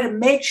to try to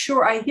make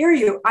sure I hear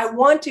you. I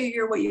want to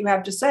hear what you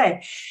have to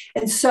say.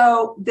 And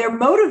so they're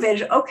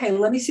motivated. Okay,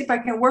 let me see if I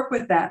can work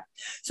with that.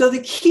 So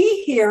the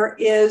key here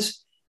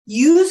is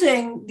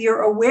using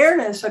your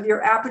awareness of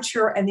your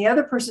aperture and the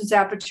other person's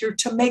aperture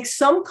to make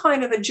some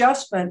kind of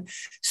adjustment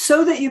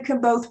so that you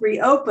can both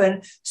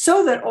reopen,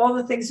 so that all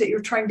the things that you're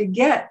trying to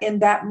get in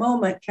that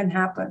moment can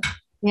happen.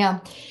 Yeah.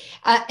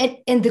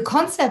 And the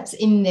concepts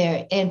in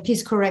there, and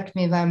please correct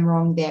me if I'm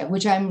wrong there,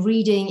 which I'm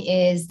reading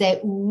is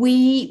that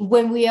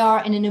when we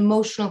are in an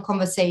emotional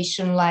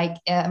conversation, like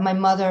my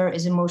mother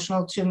is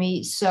emotional to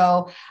me,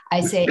 so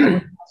I say, I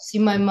would see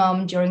my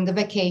mom during the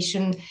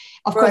vacation.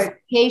 Of course,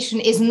 vacation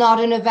is not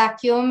in a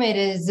vacuum. It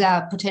is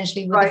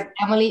potentially with the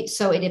family,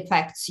 so it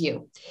affects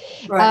you.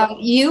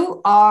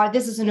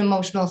 This is an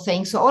emotional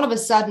thing. So all of a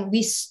sudden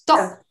we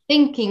stop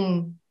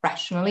thinking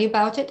rationally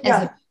about it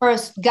as a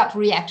first gut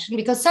reaction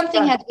because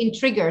something has been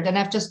triggered. And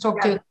I've just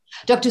talked to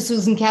Dr.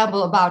 Susan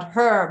Campbell about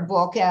her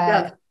book,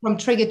 From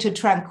Trigger to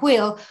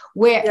Tranquil,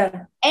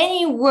 where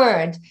any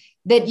word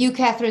that you,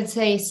 Kathryn,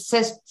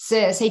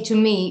 say to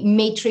me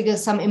may trigger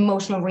some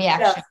emotional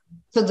reaction.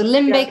 So the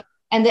limbic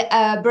and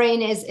the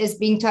brain is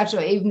being touched,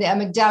 or even the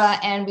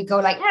amygdala, and we go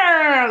like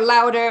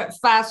louder,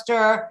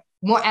 faster,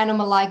 more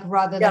animal-like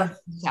rather than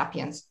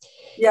sapiens.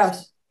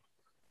 Yes.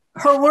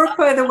 Her work,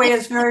 by the way,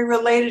 is very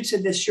related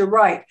to this. You're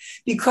right.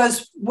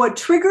 Because what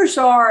triggers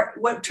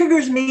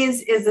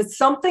means is that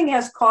something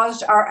has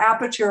caused our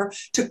aperture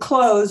to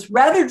close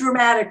rather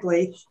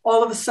dramatically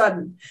all of a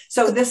sudden.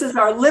 So this is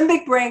our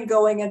limbic brain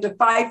going into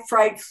fight,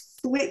 fright,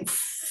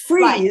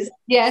 freeze.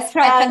 Yes,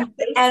 right.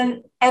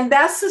 And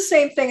that's the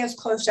same thing as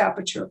closed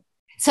aperture.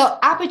 So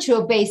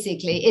aperture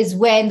basically is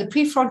when the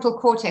prefrontal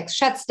cortex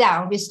shuts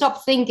down, we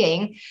stop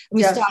thinking,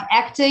 we start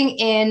acting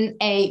in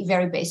a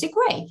very basic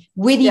way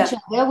with each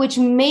other, which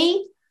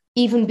may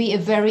even be a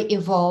very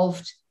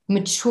evolved,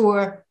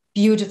 mature,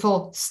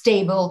 beautiful,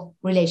 stable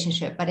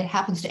relationship, but it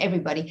happens to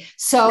everybody.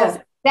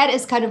 So that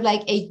is kind of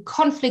like a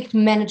conflict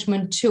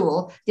management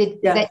tool that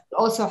you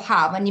also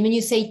have. And when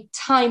you say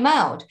time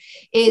out,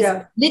 is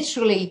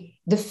literally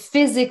the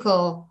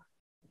physical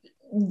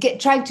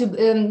trying to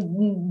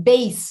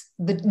base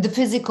the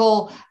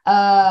physical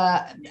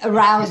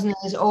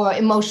arousals or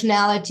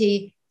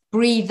emotionality,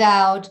 breathe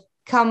out,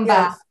 come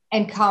back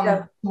and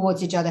come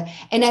towards each other.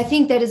 And I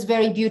think that is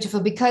very beautiful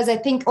because I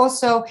think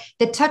also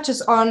that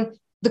touches on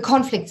the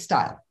conflict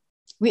style.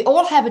 We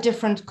all have a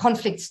different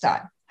conflict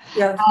style.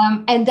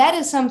 And that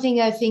is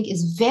something I think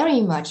is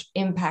very much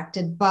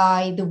impacted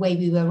by the way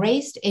we were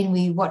raised and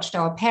we watched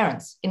our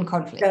parents in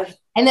conflict.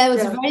 And that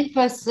was the very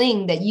first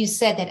thing that you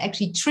said that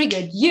actually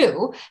triggered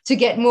you to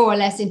get more or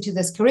less into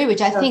this career,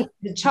 which I think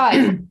as a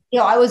child,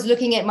 I was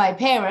looking at my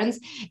parents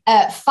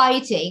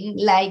fighting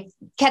like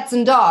cats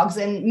and dogs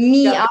and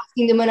me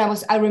asking them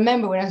I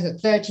remember when I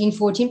was 13,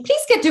 14,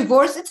 please get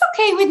divorced. It's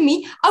okay with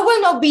me. I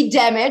will not be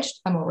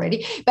damaged. I'm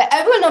already, but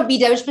I will not be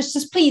damaged. But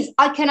just please,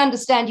 I can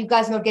understand you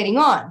guys not getting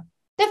on.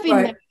 They've been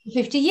married for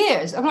 50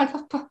 years. I'm like,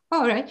 oh,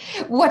 all right,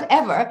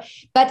 whatever.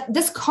 But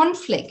this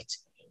conflict,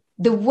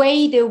 the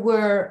way they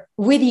were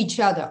with each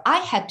other, I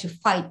had to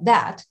fight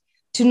that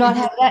to not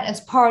have that as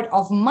part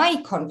of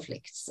my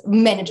conflicts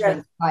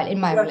management style in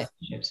my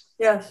relationships.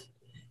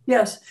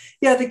 Yes.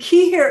 Yeah, the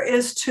key here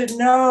is to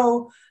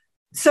know.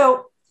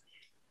 So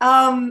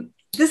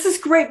this is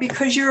great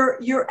because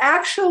you're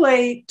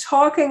actually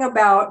talking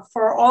about,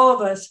 for all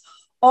of us,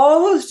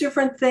 all those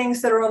different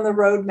things that are on the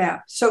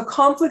roadmap. So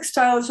conflict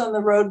style is on the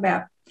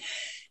roadmap.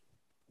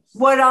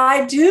 What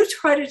I do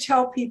try to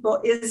tell people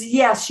is,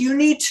 yes, you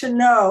need to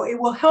know. It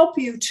will help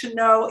you to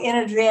know in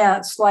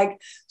advance, like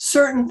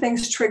certain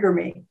things trigger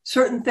me.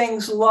 Certain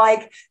things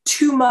like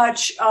too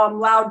much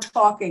loud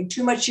talking,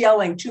 too much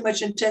yelling, too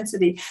much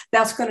intensity.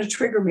 That's going to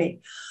trigger me.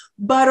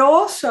 But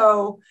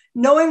also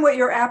knowing what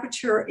your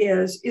aperture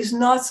is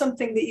not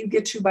something that you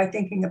get to by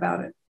thinking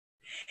about it.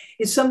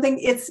 It's something,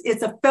 it's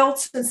a felt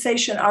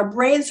sensation. Our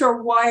brains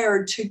are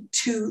wired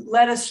to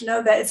let us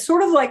know that. It's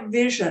sort of like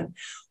vision.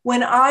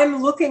 When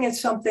I'm looking at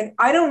something,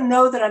 I don't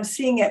know that I'm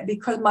seeing it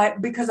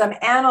because I'm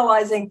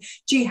analyzing,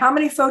 gee, how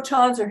many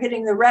photons are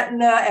hitting the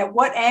retina, at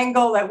what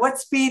angle, at what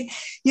speed?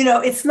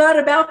 It's not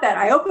about that.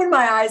 I open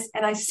my eyes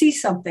and I see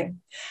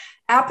something.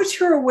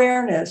 Aperture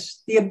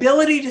awareness, the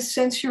ability to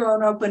sense your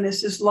own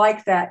openness, is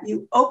like that.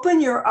 You open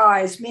your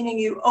eyes, meaning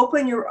you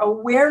open your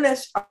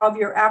awareness of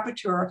your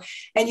aperture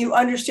and you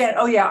understand,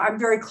 oh yeah, I'm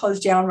very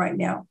closed down right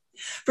now.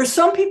 For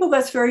some people,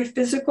 that's very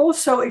physical.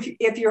 So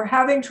if you're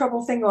having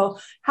trouble thinking,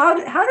 well, how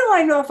do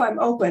I know if I'm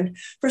open?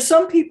 For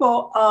some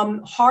people,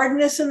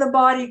 hardness in the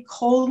body,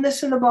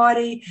 coldness in the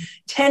body,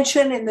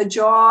 tension in the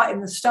jaw,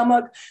 in the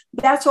stomach,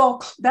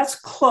 that's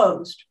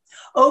closed.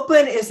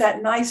 Open is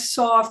that nice,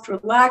 soft,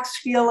 relaxed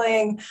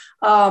feeling.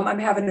 I'm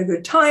having a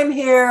good time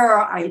here.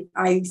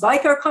 I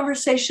like our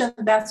conversation.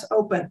 That's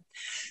open.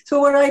 So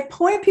what I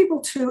point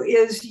people to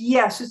is,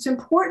 yes, it's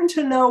important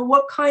to know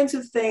what kinds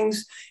of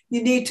things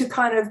you need to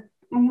kind of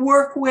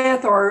work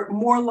with or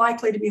more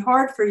likely to be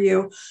hard for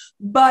you.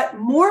 But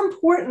more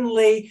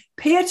importantly,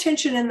 pay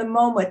attention in the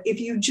moment. If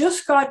you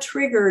just got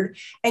triggered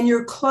and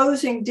you're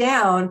closing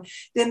down,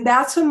 then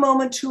that's a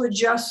moment to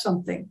adjust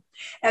something.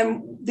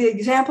 And the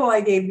example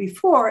I gave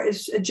before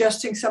is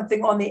adjusting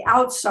something on the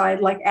outside,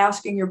 like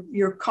asking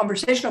your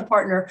conversational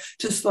partner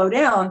to slow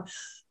down.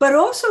 But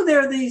also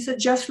there are these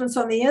adjustments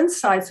on the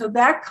inside. So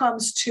that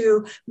comes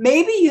to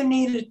maybe you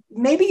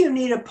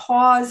need a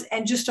pause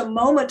and just a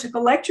moment to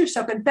collect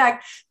yourself. In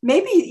fact,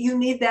 maybe you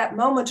need that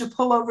moment to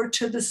pull over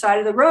to the side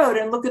of the road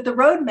and look at the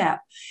road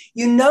map.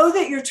 You know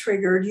that you're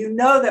triggered. You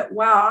know that,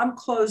 wow, I'm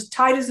closed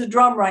tight as a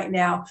drum right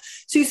now.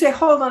 So you say,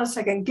 hold on a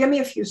second, give me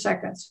a few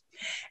seconds.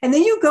 And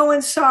then you go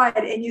inside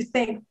and you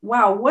think,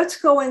 wow, what's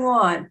going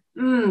on?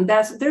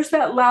 There's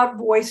that loud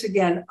voice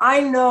again. I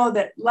know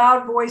that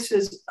loud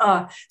voices,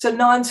 it's a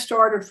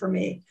non-starter for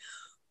me.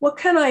 What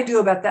can I do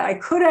about that? I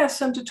could ask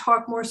them to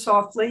talk more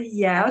softly,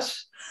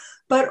 yes.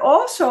 But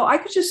also I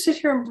could just sit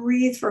here and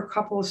breathe for a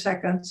couple of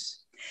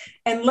seconds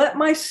and let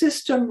my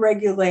system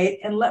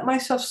regulate and let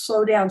myself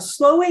slow down.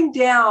 Slowing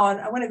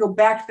down, I want to go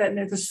back to that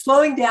minute, because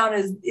slowing down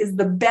is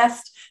the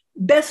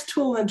best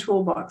tool in the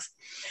toolbox.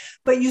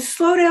 But you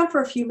slow down for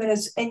a few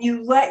minutes and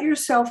you let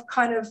yourself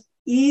kind of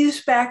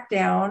ease back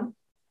down,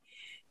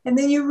 and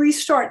then you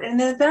restart. And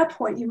then at that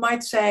point, you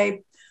might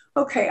say,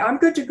 okay, I'm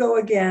good to go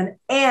again.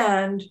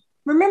 And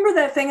remember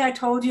that thing I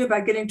told you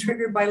about getting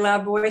triggered by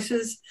loud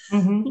voices?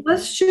 Mm-hmm.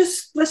 Let's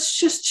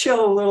just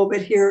chill a little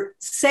bit here.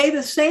 Say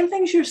the same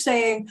things you're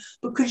saying,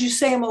 but could you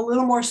say them a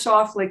little more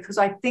softly? Because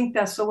I think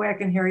that's the way I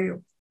can hear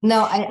you.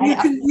 No,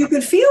 you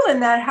can feel in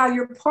that how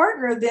your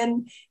partner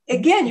then,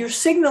 again, you're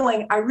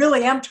signaling, I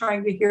really am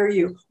trying to hear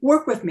you.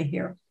 Work with me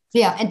here.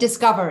 Yeah, and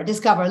discover,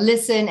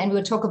 listen, and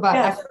we'll talk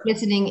about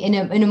listening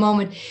in a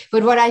moment.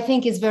 But what I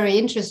think is very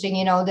interesting,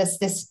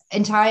 this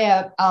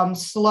entire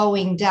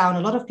slowing down.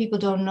 A lot of people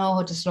don't know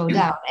how to slow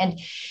down, and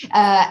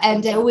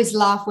I always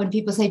laugh when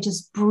people say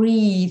just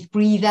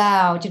breathe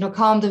out,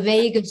 calm the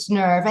vagus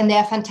nerve, and there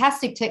are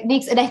fantastic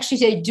techniques, and actually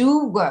they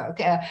do work,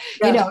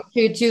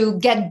 to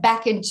get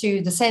back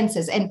into the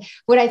senses. And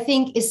what I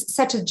think is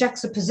such a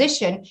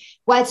juxtaposition,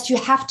 whilst you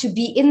have to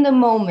be in the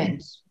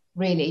moment,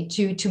 really,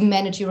 to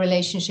manage your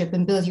relationship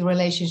and build your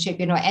relationship,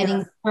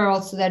 adding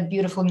pearls to that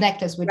beautiful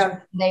necklace, which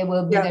they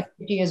will be that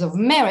 50 years of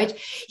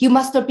marriage. You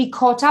must not be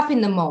caught up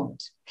in the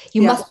moment.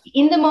 You must be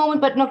in the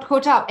moment, but not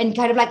caught up, and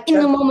kind of like in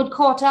the moment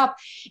caught up,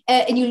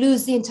 and you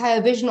lose the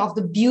entire vision of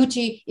the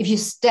beauty. If you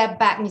step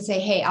back and you say,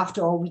 hey,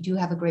 after all, we do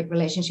have a great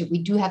relationship. We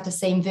do have the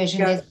same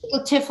vision. There's a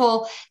little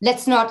tiffle.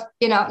 Let's not,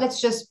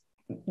 let's just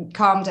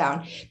calm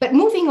down. But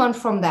moving on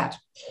from that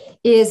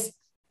is,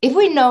 if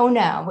we know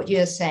now what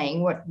you're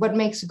saying, what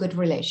makes a good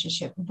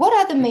relationship, what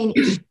are the main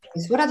issues?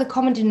 What are the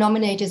common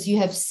denominators you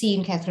have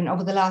seen, Kathryn,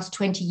 over the last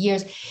 20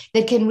 years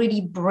that can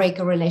really break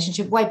a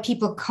relationship? Why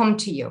people come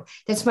to you?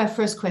 That's my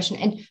first question.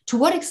 And to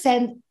what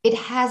extent it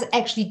has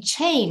actually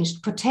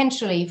changed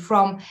potentially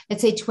from,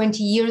 let's say,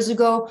 20 years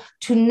ago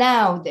to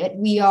now, that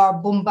we are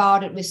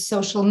bombarded with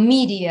social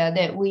media,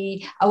 that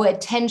our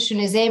attention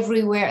is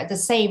everywhere at the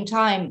same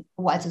time,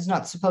 whilst it's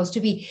not supposed to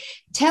be.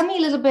 Tell me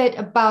a little bit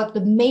about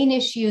the main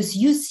issues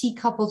you see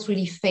couples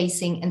really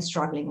facing and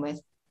struggling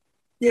with.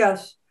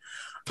 Yes.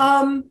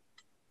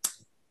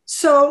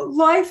 So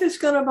life is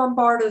going to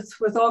bombard us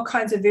with all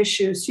kinds of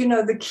issues.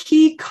 The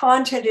key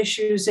content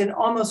issues in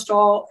almost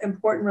all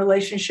important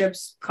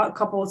relationships,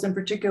 couples in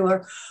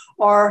particular,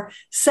 are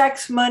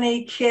sex,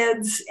 money,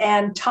 kids,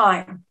 and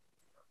time.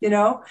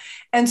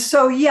 And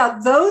so,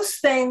 those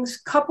things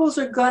couples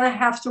are going to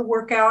have to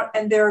work out,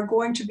 and there are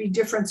going to be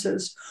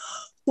differences.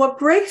 What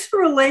breaks the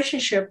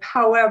relationship,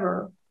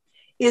 however,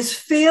 is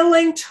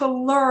failing to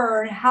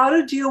learn how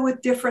to deal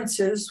with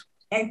differences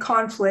and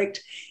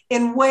conflict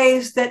in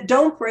ways that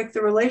don't break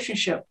the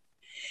relationship.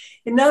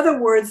 In other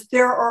words,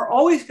 there are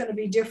always going to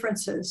be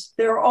differences.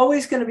 There are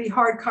always going to be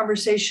hard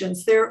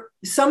conversations. There are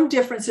some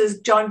differences.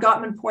 John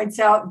Gottman points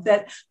out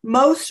that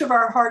most of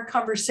our hard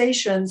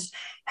conversations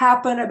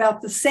happen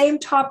about the same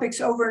topics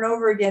over and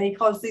over again. He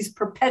calls these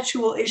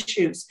perpetual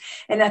issues.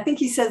 And I think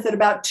he says that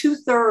about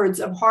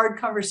 2/3 of hard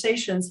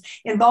conversations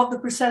involve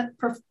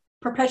the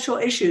perpetual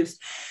issues.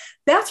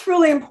 That's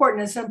really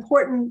important. It's an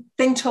important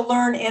thing to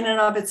learn in and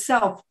of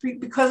itself,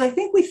 because I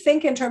think we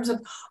think in terms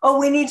of,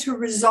 we need to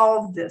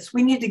resolve this.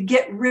 We need to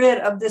get rid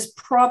of this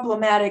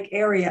problematic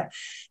area.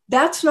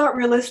 That's not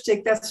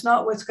realistic. That's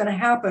not what's going to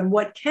happen.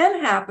 What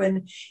can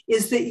happen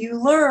is that you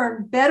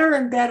learn better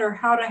and better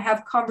how to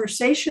have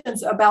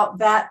conversations about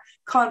that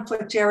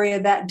conflict area,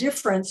 that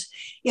difference,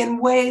 in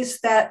ways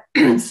that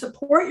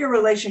support your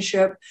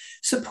relationship,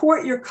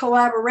 support your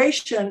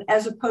collaboration,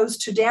 as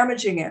opposed to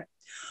damaging it.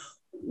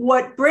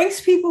 What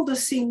brings people to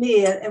see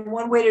me, and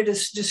one way to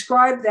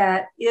describe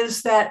that,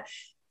 is that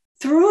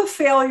through a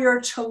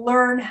failure to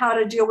learn how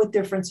to deal with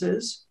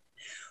differences,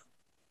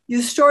 you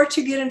start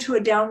to get into a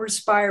downward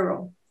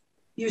spiral.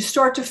 You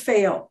start to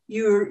fail.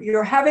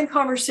 You're having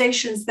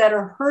conversations that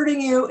are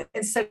hurting you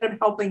instead of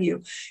helping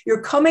you.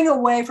 You're coming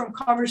away from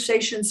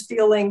conversations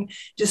feeling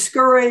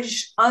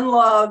discouraged,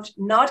 unloved,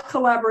 not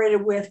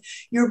collaborated with.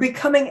 You're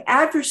becoming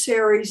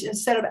adversaries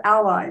instead of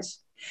allies.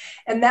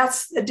 And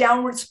that's a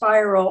downward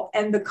spiral.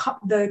 And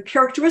the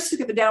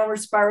characteristic of the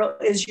downward spiral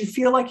is you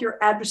feel like you're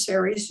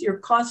adversaries. You're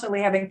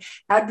constantly having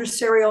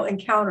adversarial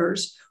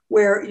encounters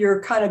where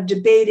you're kind of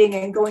debating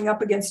and going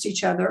up against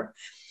each other.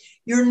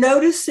 You're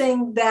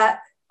noticing that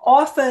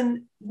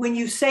often when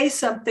you say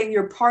something,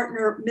 your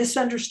partner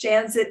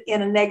misunderstands it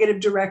in a negative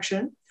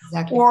direction.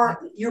 Exactly.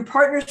 Or your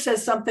partner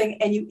says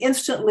something and you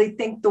instantly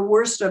think the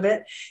worst of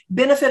it.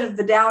 Benefit of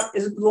the doubt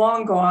is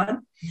long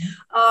gone.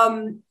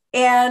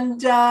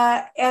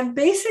 And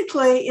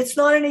basically, it's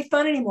not any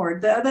fun anymore.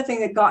 The other thing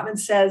that Gottman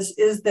says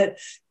is that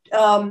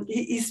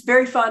he's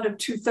very fond of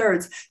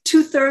 2/3.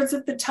 2/3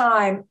 of the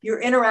time, your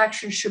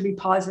interaction should be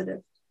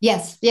positive.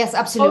 Yes,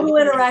 absolutely. Total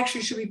interaction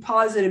should be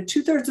positive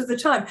 2/3 of the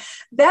time.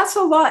 That's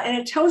a lot. And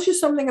it tells you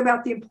something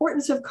about the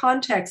importance of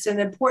context and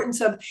the importance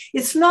of,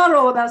 it's not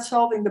all about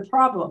solving the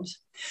problems.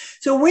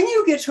 So when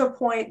you get to a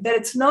point that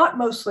it's not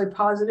mostly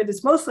positive,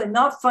 it's mostly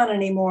not fun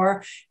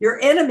anymore, your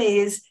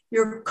enemies,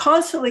 you're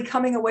constantly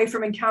coming away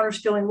from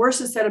encounters feeling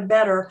worse instead of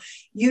better,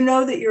 you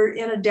know that you're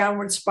in a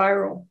downward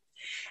spiral.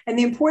 And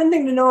the important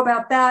thing to know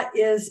about that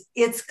is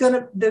it's going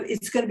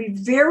to be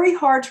very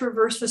hard to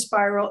reverse the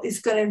spiral. It's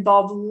going to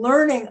involve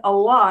learning a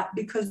lot,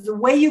 because the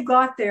way you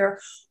got there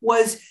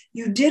was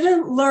you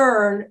didn't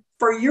learn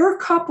for your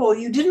couple,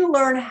 you didn't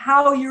learn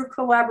how your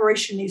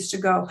collaboration needs to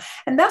go.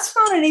 And that's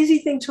not an easy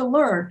thing to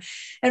learn.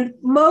 And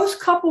most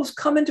couples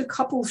come into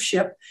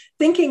coupleship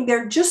thinking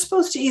they're just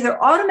supposed to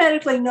either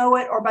automatically know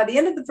it, or by the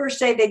end of the first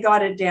day, they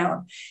got it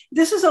down.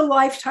 This is a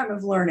lifetime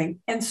of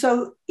learning. And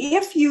so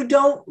if you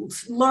don't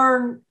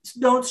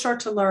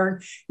start to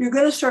learn, you're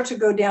going to start to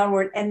go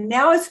downward. And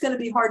now it's going to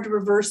be hard to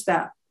reverse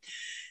that.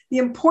 The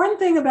important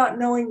thing about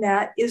knowing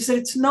that is that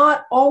it's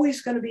not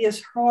always going to be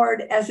as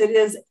hard as it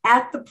is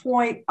at the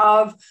point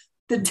of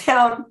the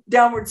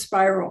downward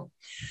spiral.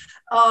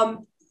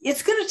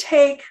 It's going to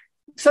take,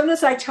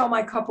 sometimes I tell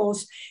my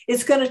couples,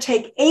 it's going to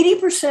take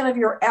 80% of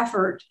your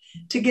effort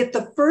to get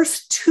the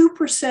first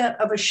 2%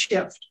 of a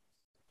shift.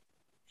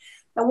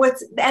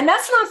 And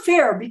that's not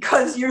fair,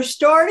 because you're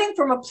starting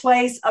from a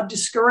place of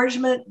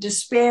discouragement,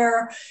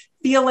 despair,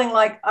 feeling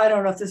like, I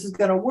don't know if this is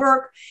going to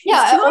work.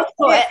 Yeah,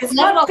 it's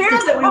not fair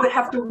that we would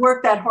have to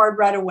work that hard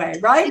right away,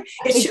 right?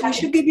 We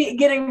should be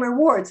getting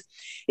rewards.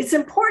 It's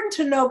important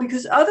to know,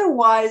 because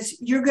otherwise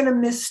you're going to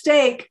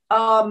mistake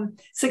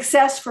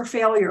success for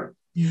failure.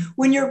 Yeah.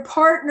 When your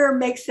partner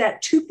makes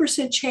that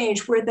 2%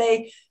 change where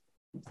they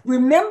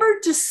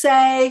remembered to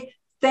say,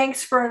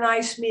 thanks for a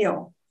nice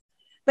meal,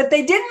 but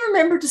they didn't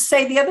remember to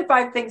say the other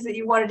 5 things that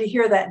you wanted to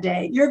hear that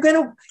day, you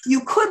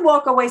could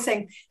walk away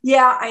saying,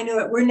 yeah, I knew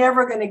it. We're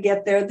never going to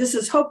get there. This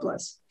is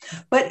hopeless.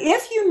 But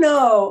if you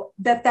know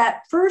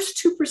that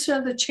first 2%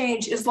 of the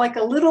change is like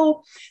a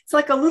little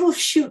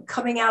shoot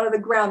coming out of the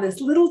ground,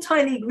 this little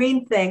tiny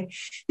green thing,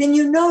 then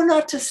you know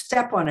not to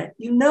step on it.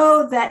 You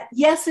know that,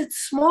 yes, it's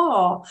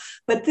small,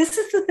 but this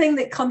is the thing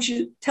that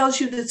tells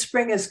you that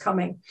spring is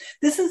coming.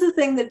 This is the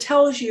thing that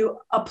tells you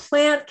a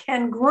plant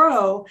can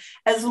grow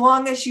as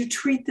long as you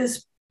treat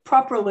this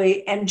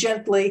properly and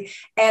gently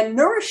and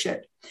nourish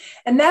it.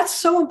 And that's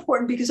so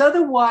important, because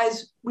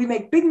otherwise we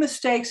make big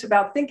mistakes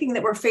about thinking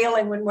that we're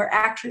failing when we're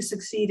actually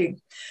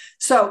succeeding.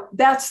 So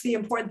that's the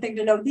important thing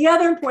to know. The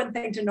other important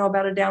thing to know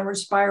about a downward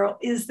spiral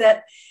is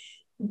that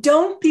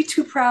don't be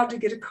too proud to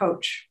get a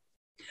coach,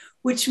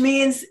 which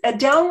means a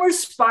downward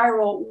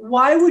spiral.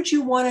 Why would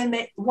you want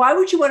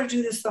to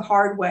do this the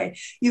hard way?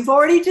 You've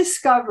already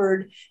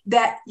discovered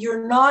that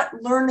you're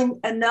not learning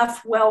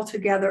enough well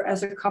together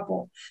as a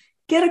couple.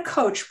 Get a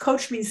coach.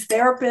 Coach means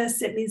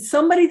therapist. It means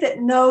somebody that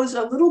knows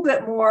a little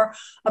bit more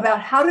about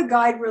how to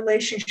guide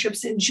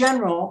relationships in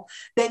general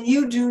than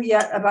you do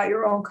yet about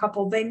your own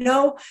couple. They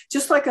know,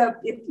 just like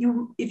if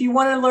you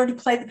want to learn to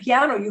play the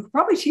piano, you could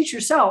probably teach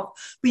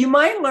yourself, but you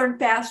might learn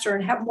faster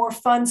and have more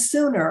fun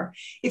sooner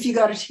if you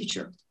got a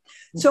teacher.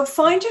 So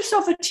find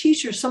yourself a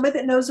teacher, somebody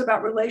that knows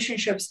about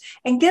relationships,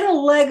 and get a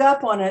leg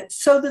up on it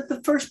so that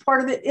the first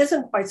part of it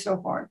isn't quite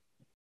so hard.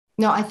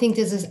 No, I think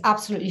this is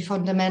absolutely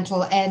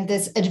fundamental. And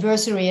this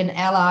adversary and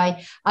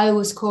ally, I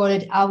always call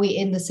it, are we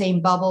in the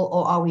same bubble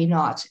or are we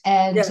not?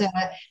 And yes.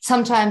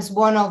 Sometimes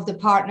one of the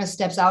partners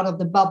steps out of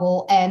the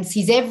bubble and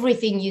sees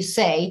everything you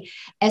say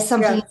as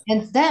something yes.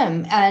 against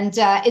them. And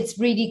it's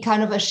really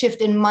kind of a shift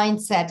in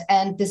mindset,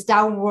 and this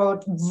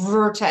downward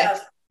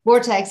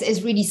vortex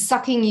is really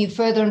sucking you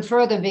further and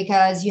further,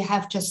 because you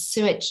have just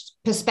switched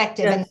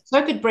perspective. Yes. And the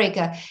circuit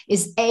breaker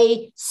is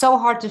so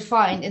hard to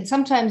find, and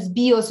sometimes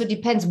B also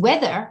depends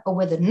whether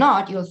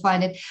not you'll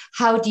find it,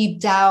 how deep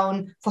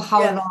down, for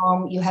how yes.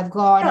 long you have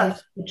gone,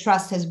 yes. and the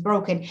trust has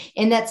broken.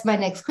 And that's my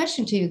next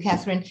question to you,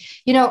 Kathryn.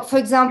 For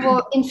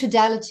example,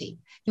 infidelity.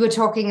 You were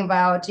talking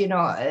about,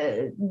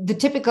 the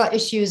typical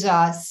issues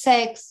are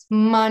sex,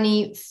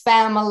 money,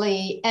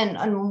 family,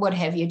 and what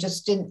have you,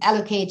 just in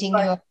allocating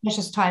right. your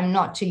precious time,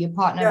 not to your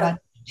partner, yeah.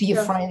 but to your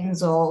yeah.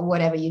 friends or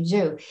whatever you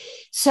do.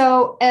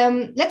 So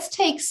let's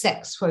take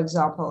sex, for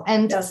example.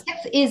 And yeah.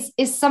 sex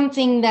is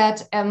something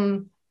that,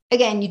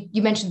 again,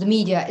 you mentioned the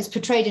media, is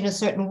portrayed in a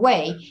certain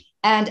way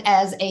and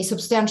as a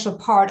substantial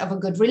part of a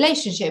good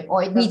relationship,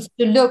 or it needs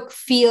to look,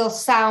 feel,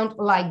 sound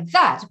like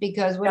that,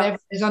 because whatever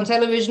is on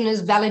television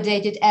is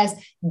validated as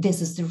this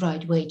is the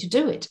right way to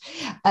do it,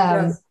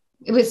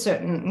 with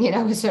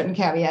certain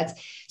caveats.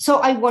 So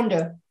I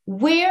wonder,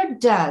 where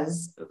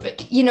does,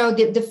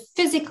 the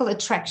physical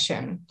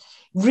attraction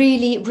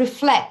really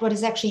reflect what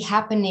is actually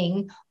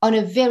happening on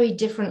a very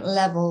different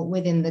level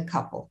within the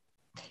couple?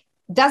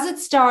 Does it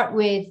start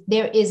with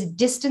there is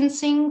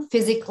distancing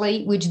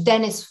physically, which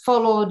then is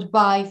followed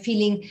by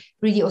feeling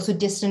really also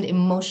distant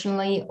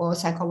emotionally or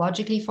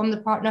psychologically from the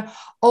partner?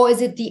 Or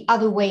is it the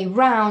other way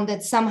around,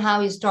 that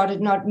somehow you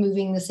started not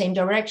moving the same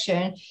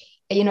direction?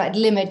 At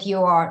limit, you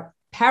are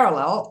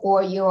parallel,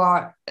 or you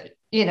are,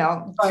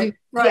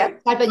 right,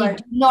 but you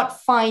do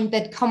not find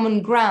that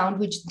common ground,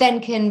 which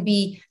then can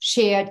be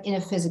shared in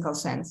a physical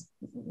sense.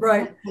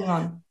 Right.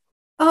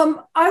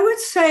 I would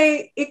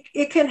say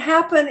it can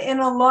happen in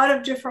a lot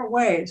of different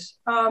ways.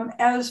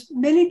 As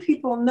many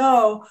people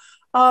know,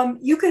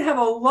 you can have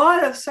a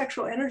lot of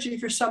sexual energy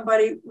for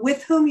somebody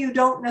with whom you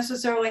don't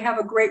necessarily have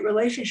a great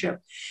relationship.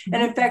 Mm-hmm.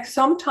 And in fact,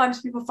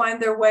 sometimes people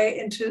find their way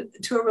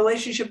into a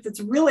relationship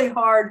that's really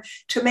hard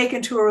to make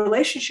into a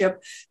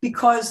relationship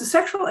because the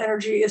sexual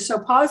energy is so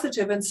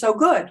positive and so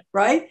good,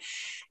 right?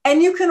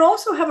 And you can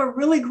also have a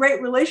really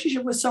great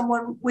relationship with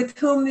someone with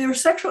whom your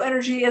sexual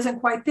energy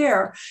isn't quite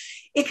there.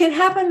 It can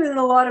happen in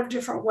a lot of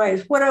different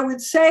ways. What I would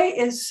say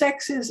is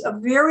sex is a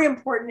very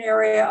important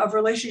area of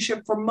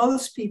relationship for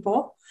most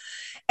people.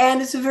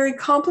 And it's a very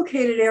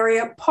complicated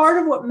area. Part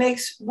of what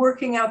makes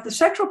working out the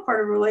sexual part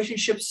of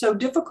relationships so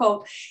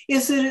difficult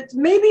is that it's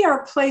maybe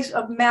our place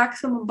of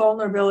maximum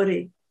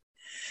vulnerability.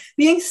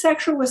 Being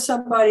sexual with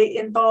somebody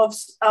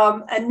involves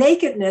a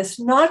nakedness,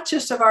 not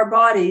just of our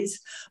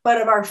bodies,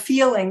 but of our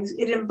feelings.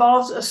 It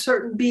involves a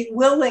certain being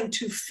willing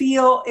to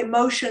feel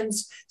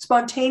emotions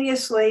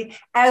spontaneously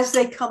as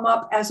they come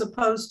up, as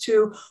opposed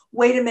to,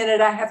 wait a minute,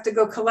 I have to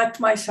go collect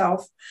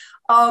myself.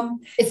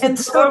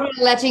 It's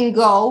letting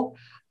go.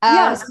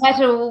 Yes. No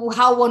matter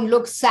how one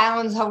looks,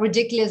 sounds, how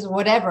ridiculous or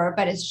whatever,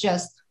 but it's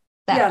just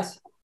that. Yes.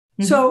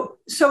 So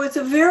it's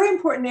a very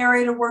important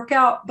area to work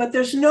out, but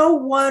there's no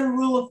one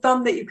rule of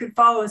thumb that you could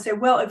follow and say,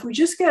 well, if we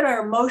just get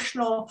our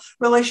emotional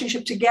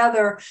relationship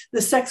together,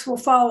 the sex will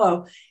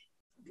follow.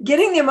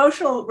 Getting the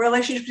emotional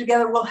relationship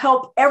together will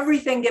help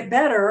everything get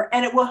better.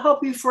 And it will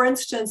help you, for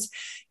instance,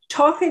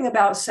 talking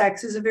about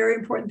sex is a very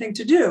important thing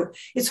to do.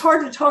 It's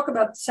hard to talk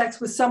about sex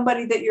with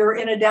somebody that you're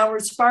in a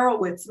downward spiral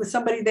with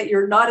somebody that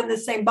you're not in the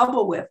same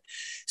bubble with.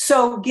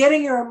 So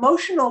getting your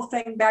emotional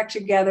thing back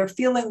together,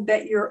 feeling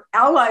that you're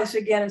allies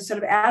again instead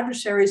of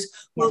adversaries,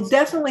 will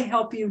definitely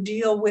help you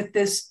deal with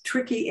this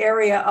tricky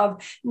area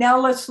of, now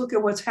let's look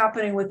at what's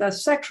happening with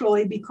us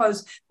sexually,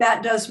 because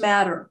that does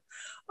matter.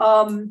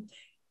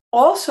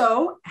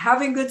 Also,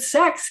 having good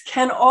sex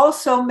can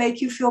also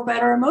make you feel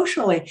better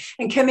emotionally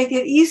and can make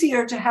it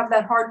easier to have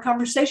that hard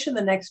conversation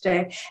the next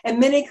day. And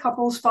many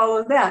couples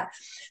follow that.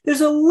 There's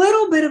a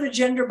little bit of a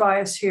gender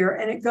bias here,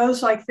 and it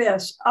goes like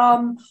this.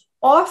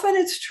 Often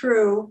it's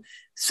true,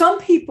 some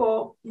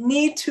people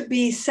need to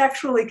be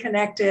sexually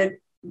connected,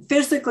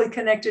 physically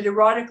connected,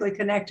 erotically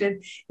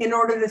connected in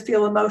order to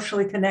feel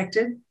emotionally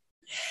connected.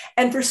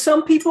 And for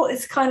some people,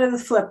 it's kind of the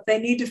flip. They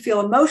need to feel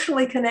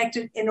emotionally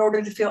connected in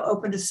order to feel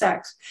open to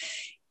sex.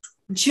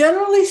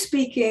 Generally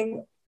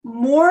speaking,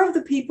 more of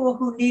the people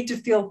who need to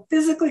feel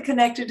physically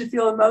connected to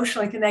feel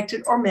emotionally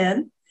connected are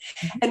men,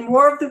 and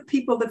more of the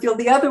people that feel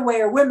the other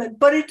way are women,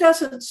 but it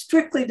doesn't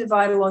strictly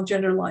divide along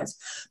gender lines.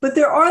 But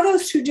there are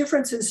those two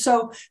differences.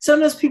 So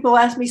sometimes people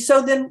ask me,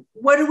 so then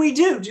what do we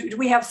do? Do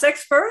we have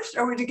sex first,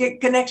 or do we get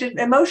connected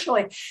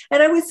emotionally?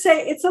 And I would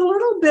say it's a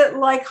little bit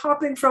like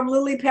hopping from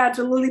lily pad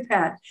to lily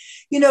pad.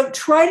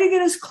 Try to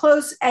get as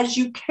close as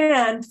you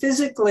can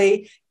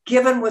physically,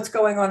 given what's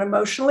going on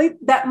emotionally.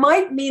 That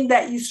might mean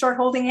that you start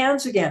holding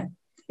hands again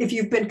if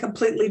you've been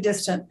completely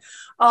distant.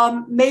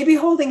 Maybe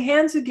holding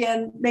hands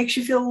again makes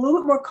you feel a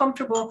little bit more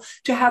comfortable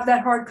to have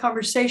that hard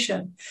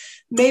conversation.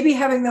 Maybe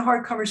having the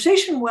hard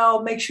conversation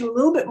makes you a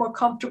little bit more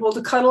comfortable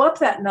to cuddle up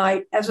that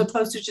night, as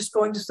opposed to just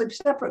going to sleep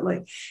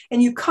separately.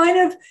 And you kind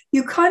of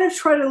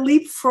try to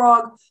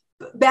leapfrog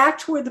back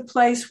toward the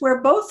place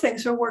where both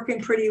things are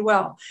working pretty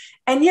well.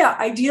 And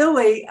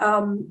ideally,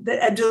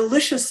 a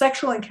delicious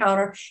sexual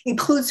encounter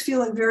includes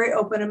feeling very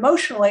open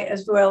emotionally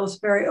as well as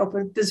very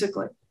open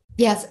physically.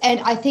 Yes, and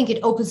I think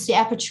it opens the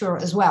aperture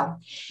as well.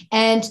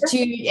 And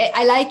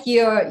I like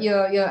your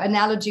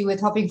analogy with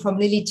hopping from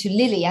lily to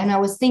lily. And I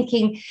was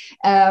thinking,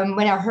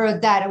 when I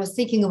heard that, I was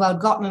thinking about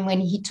Gottman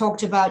when he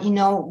talked about,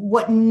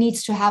 what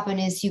needs to happen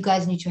is you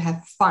guys need to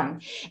have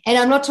fun. And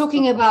I'm not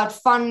talking about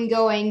fun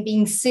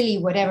being silly,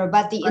 whatever,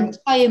 but the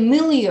entire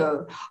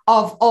milieu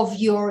of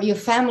your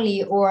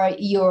family or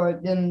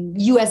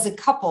you as a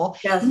couple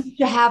need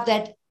to have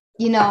that.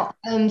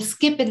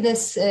 Skip in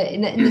this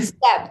in the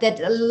step, that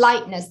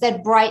lightness,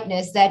 that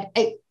brightness, that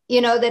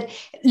that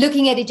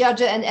looking at each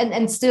other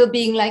and still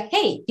being like,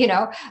 hey,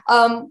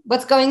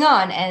 what's going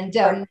on,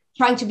 and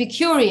trying to be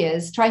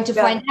curious, trying to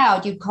find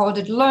out. You called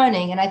it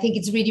learning, and I think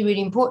it's really,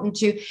 really important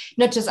to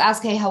not just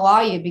ask, hey, how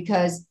are you,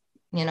 because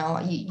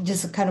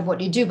this is kind of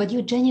what you do, but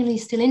you're genuinely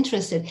still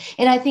interested.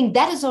 And I think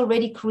that is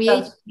already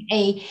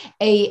creating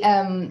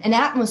an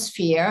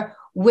atmosphere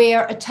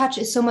where a touch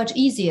is so much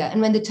easier.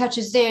 And when the touch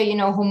is there,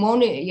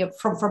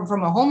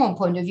 from a hormone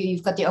point of view,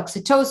 you've got the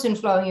oxytocin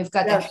flowing, you've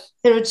got the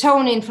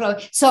serotonin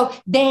flowing. So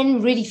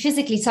then really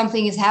physically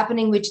something is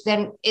happening, which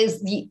then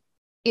is the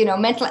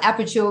mental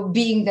aperture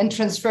being then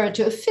transferred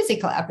to a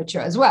physical aperture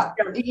as well.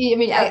 I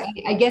mean,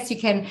 I guess you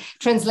can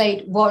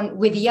translate one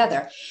with the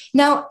other.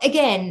 Now,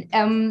 again,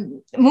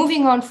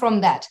 moving on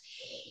from that,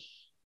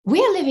 we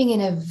are living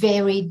in a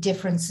very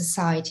different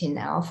society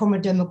now from a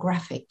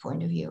demographic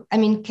point of view. I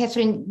mean,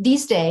 Kathryn,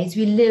 these days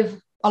we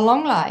live a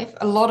long life.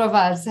 A lot of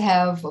us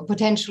have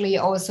potentially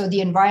also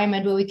the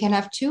environment where we can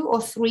have 2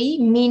 or 3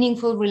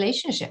 meaningful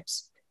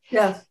relationships.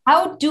 Yes.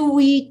 How do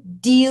we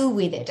deal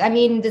with it? I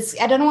mean,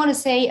 I don't want to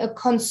say a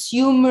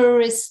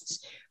consumerist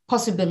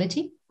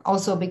possibility,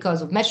 also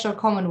because of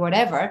Match.com and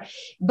whatever,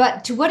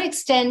 but to what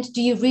extent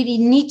do you really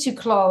need to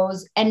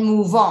close and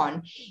move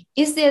on?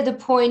 Is there the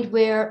point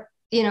where,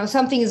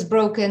 something is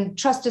broken,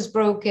 trust is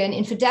broken,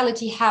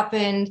 infidelity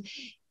happened,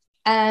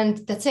 and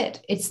that's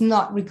it? It's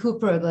not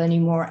recuperable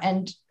anymore.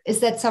 And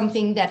is that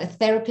something that a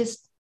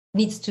therapist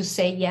needs to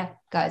say, yeah,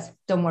 guys,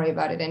 don't worry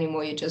about it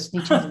anymore. You just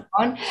need to move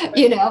on,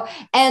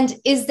 And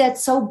is that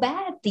so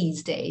bad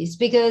these days?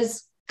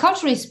 Because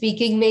culturally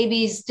speaking,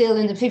 maybe still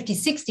in the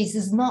 50s, 60s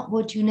is not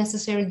what you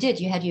necessarily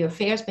did. You had your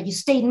affairs, but you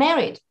stayed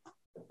married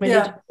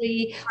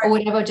religiously or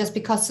whatever, just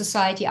because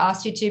society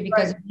asked you to,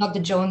 because if not, the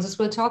Joneses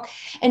will talk.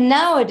 And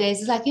nowadays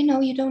it's like,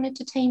 you don't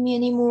entertain me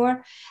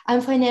anymore.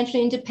 I'm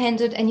financially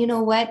independent. And you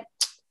know what?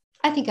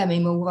 I think I may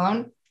move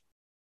on.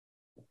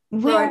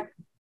 Where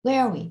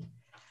are we?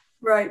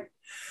 Right.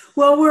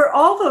 Well, we're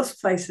all those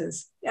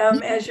places.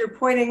 As you're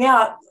pointing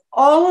out,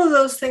 all of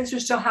those things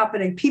are still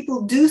happening.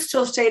 People do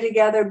still stay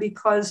together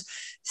because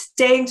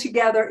staying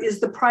together is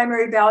the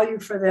primary value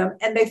for them.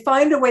 And they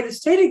find a way to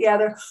stay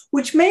together,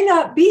 which may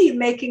not be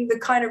making the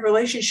kind of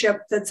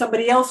relationship that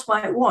somebody else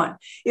might want.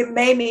 It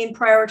may mean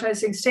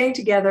prioritizing staying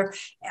together,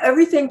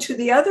 everything to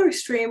the other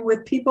extreme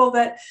with people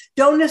that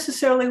don't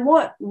necessarily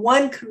want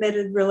one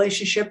committed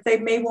relationship. They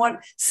may want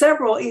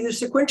several, either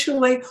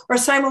sequentially or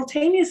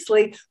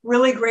simultaneously,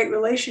 really great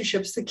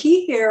relationships. The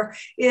key here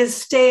is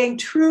staying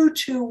true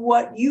to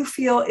what you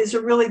feel is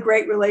a really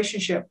great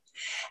relationship.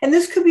 And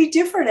this could be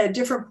different at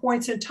different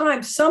points in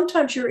time.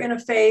 Sometimes you're in a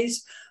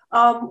phase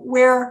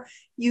where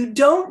you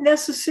don't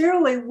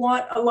necessarily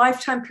want a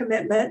lifetime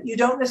commitment. You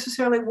don't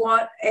necessarily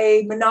want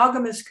a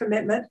monogamous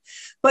commitment,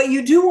 but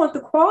you do want the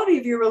quality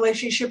of your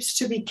relationships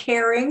to be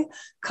caring,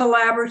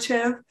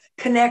 collaborative,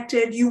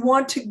 connected. You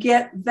want to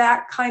get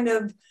that kind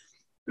of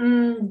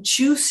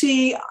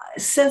juicy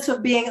sense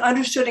of being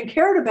understood and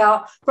cared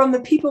about from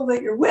the people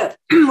that you're with,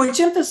 which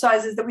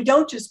emphasizes that we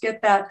don't just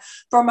get that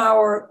from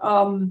our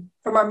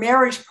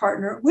marriage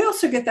partner. We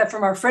also get that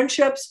from our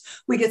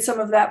friendships. We get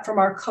some of that from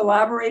our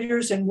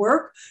collaborators and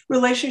work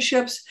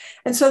relationships.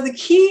 And so the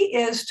key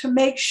is to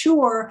make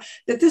sure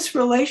that this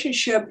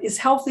relationship is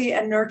healthy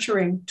and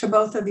nurturing to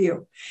both of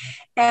you.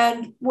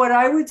 And what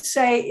I would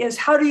say is,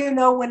 how do you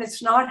know when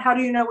it's not? How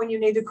do you know when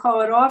you need to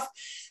call it off?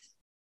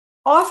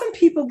 Often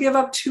people give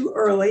up too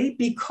early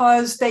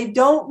because they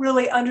don't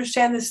really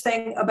understand this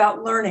thing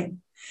about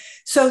learning.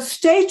 So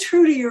stay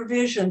true to your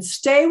vision.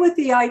 Stay with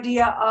the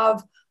idea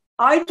of,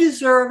 I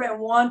deserve and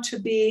want to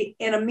be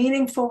in a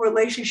meaningful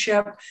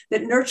relationship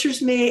that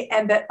nurtures me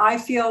and that I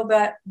feel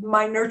that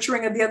my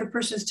nurturing of the other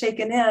person is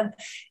taken in.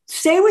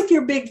 Stay with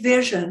your big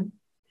vision.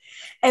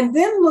 And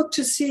then look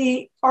to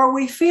see, are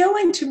we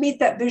failing to meet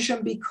that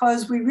vision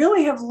because we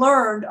really have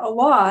learned a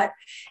lot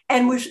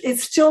and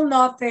it's still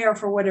not there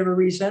for whatever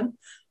reason?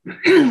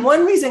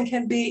 One reason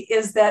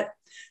is that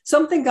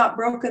something got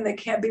broken that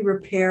can't be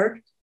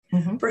repaired.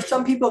 Mm-hmm. For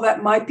some people,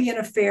 that might be an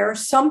affair.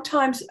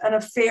 Sometimes an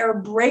affair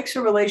breaks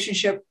a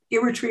relationship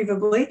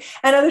irretrievably,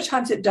 and other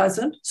times it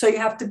doesn't. So you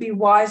have to be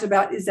wise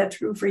about, is that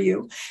true for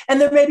you? And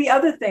there may be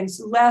other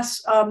things,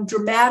 less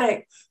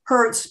dramatic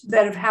hurts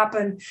that have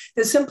happened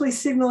that simply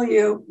signal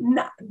you,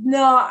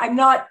 no, I'm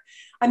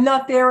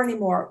not there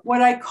anymore.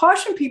 What I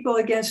caution people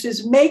against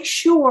is make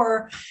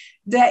sure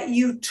that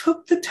you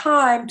took the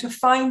time to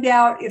find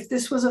out if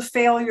this was a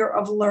failure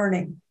of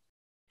learning.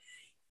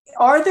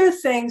 Are there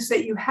things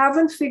that you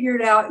haven't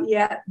figured out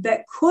yet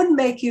that could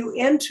make you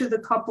into the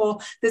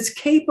couple that's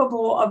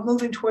capable of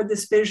moving toward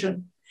this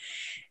vision?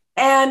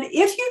 And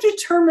if you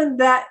determine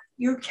that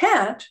you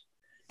can't,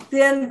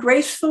 then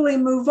gracefully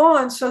move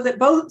on so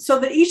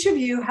that each of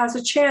you has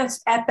a chance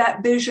at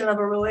that vision of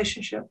a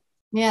relationship.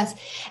 Yes,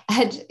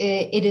 and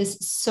it is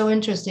so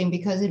interesting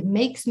because it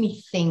makes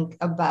me think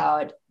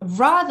about,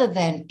 rather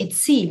than, it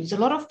seems, a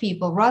lot of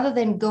people, rather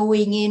than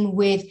going in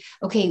with,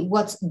 okay,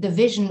 what's the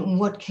vision?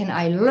 What can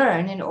I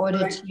learn in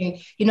order to,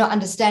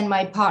 understand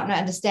my partner,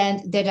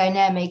 understand their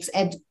dynamics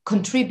and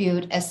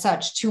contribute as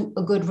such to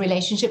a good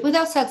relationship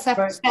without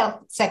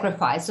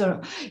self-sacrifice, or,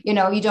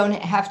 you don't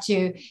have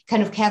to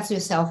kind of cancel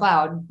yourself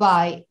out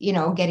by,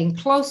 getting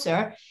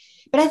closer.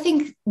 But I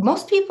think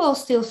most people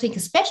still think,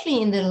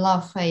 especially in the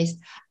love phase,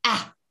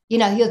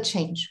 he'll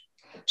change,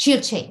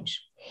 she'll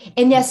change.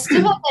 And they're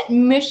still on that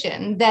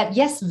mission that,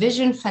 yes,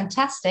 vision,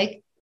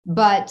 fantastic,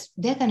 but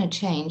they're going to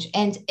change.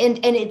 And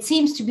it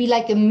seems to be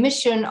like a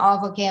mission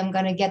of, okay, I'm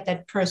going to get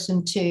that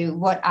person to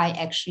what I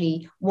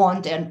actually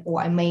want, or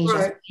I may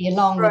just be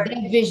along with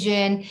their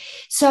vision.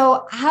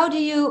 So how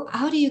do you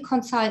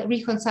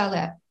reconcile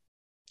that?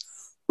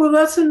 Well,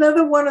 that's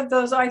another one of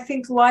those, I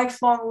think,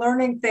 lifelong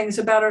learning things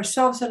about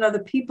ourselves and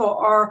other people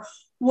are,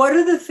 what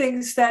are the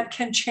things that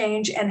can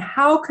change and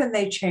how can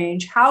they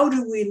change? How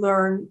do we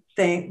learn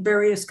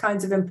various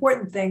kinds of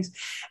important things?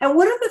 And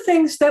what are the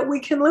things that we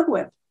can live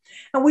with?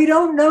 And we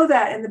don't know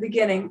that in the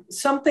beginning.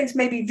 Some things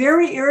may be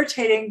very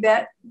irritating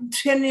that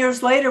 10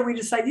 years later we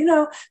decide,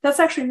 that's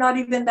actually not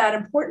even that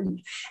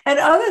important. And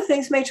other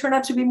things may turn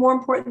out to be more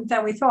important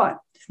than we thought.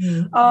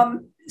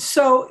 Mm-hmm.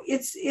 So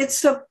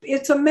it's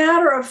a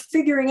matter of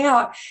figuring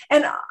out.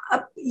 And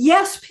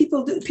yes,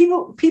 people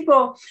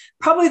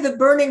probably the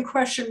burning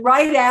question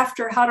right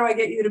after, how do I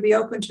get you to be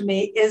open to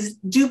me, is,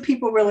 do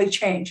people really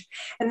change?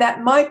 And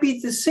that might be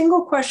the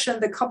single question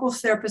the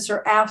couples therapists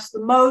are asked the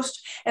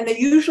most. And they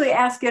usually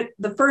ask it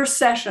the first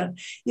session,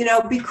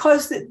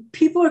 because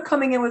people are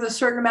coming in with a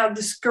certain amount of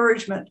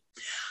discouragement.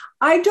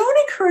 I don't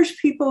encourage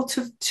people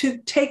to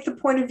take the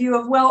point of view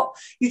of, well,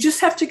 you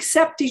just have to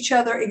accept each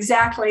other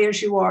exactly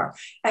as you are.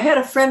 I had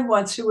a friend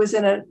once who was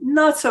in a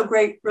not so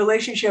great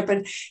relationship.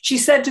 And she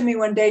said to me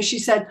one day, she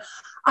said,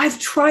 I've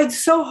tried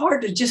so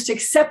hard to just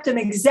accept him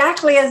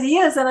exactly as he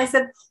is. And I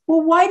said,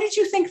 well, why did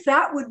you think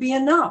that would be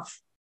enough?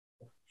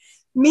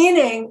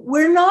 Meaning,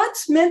 we're not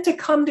meant to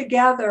come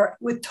together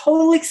with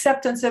total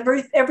acceptance of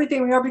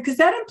everything we are, because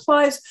that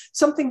implies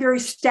something very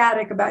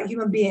static about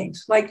human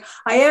beings. Like,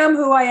 I am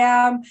who I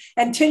am,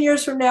 and 10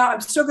 years from now, I'm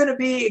still going to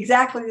be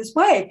exactly this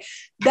way.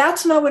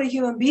 That's not what a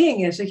human being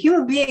is. A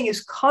human being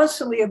is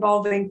constantly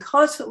evolving,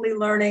 constantly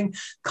learning,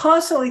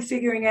 constantly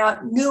figuring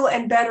out new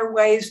and better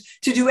ways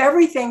to do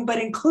everything, but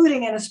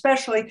including and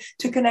especially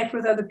to connect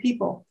with other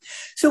people.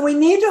 So we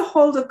need to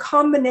hold a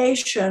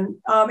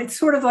combination. It's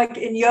sort of like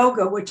in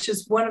yoga, which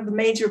is one of the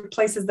major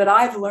places that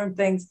I've learned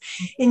things.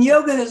 In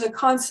yoga, there's a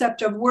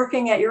concept of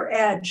working at your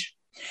edge.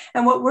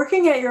 And what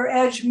working at your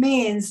edge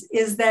means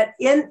is that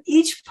in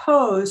each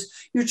pose,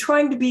 you're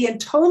trying to be in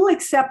total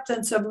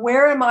acceptance of,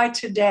 where am I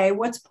today?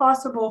 What's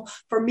possible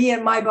for me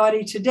and my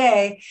body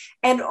today?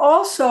 And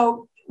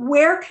also,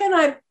 where can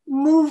I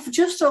move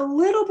just a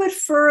little bit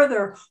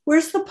further?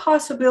 Where's the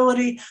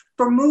possibility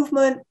for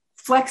movement,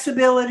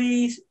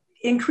 flexibility,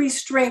 increased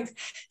strength?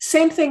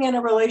 Same thing in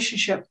a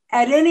relationship.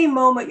 At any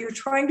moment, you're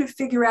trying to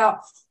figure out,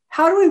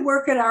 how do we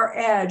work at our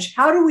edge?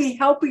 How do we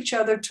help each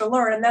other to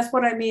learn? And that's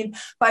what I mean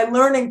by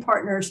learning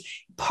partners.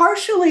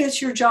 Partially, it's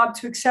your job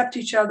to accept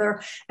each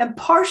other, and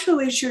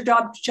partially it's your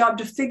job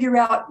to figure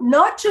out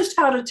not just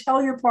how to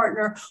tell your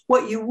partner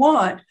what you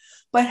want,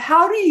 but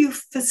how do you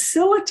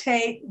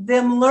facilitate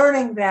them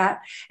learning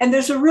that? And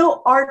there's a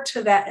real art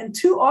to that. And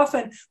too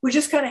often, we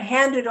just kind of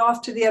hand it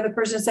off to the other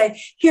person and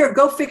say, here,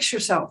 go fix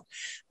yourself.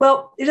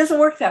 Well, it doesn't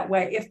work that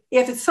way.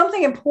 If it's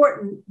something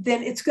important,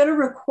 then it's going to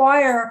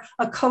require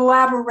a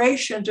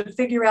collaboration to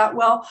figure out,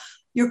 well,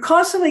 you're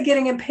constantly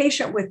getting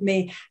impatient with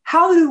me.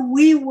 How do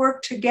we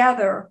work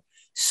together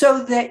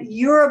so that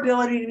your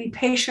ability to be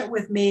patient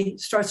with me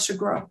starts to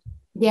grow?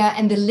 Yeah,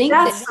 and the link.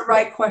 That's the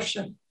right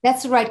question.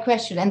 That's the right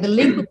question. And the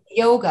link with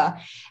yoga,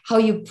 how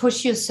you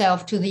push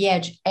yourself to the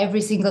edge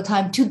every single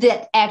time, to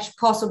that edge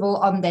possible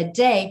on that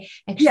day,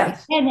 actually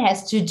again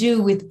has to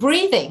do with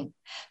breathing.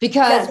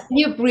 Because when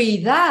you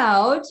breathe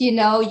out,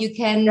 you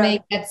can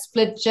make that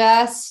split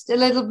just a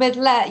little bit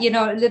a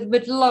little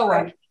bit lower.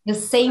 Right. The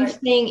same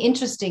thing,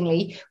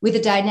 interestingly, with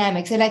the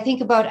dynamics. And I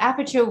think about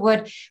aperture,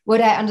 what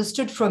I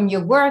understood from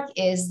your work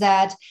is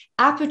that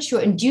aperture,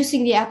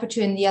 inducing the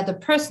aperture in the other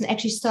person,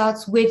 actually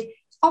starts with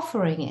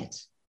offering it.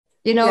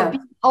 Being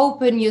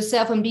open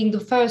yourself and being the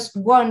first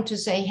one to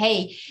say,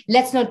 hey,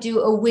 let's not do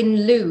a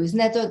win-lose.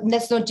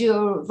 Let's not do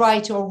a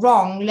right or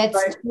wrong.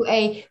 Let's do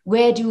a,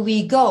 where do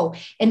we go?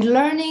 And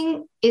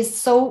learning is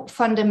so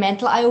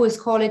fundamental. I always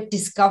call it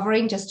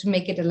discovering, just to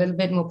make it a little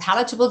bit more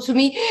palatable to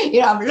me.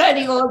 I'm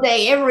learning all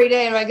day, every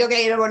day. I'm like,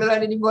 okay, I don't want to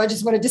learn anymore. I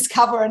just want to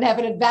discover and have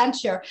an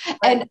adventure.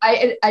 And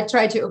I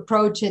try to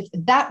approach it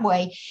that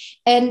way.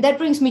 And that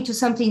brings me to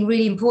something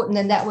really important.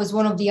 And that was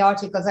one of the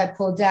articles I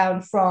pulled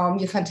down from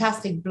your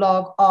fantastic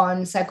blog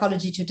on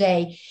Psychology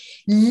Today.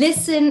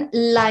 Listen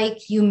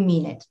like you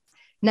mean it.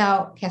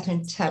 Now,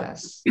 Kathryn, tell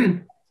us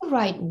the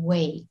right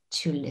way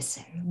to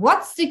listen.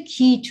 What's the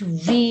key to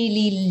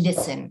really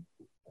listen?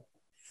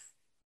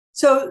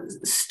 So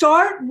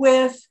start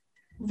with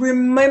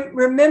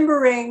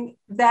remembering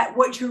that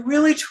what you're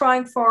really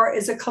trying for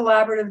is a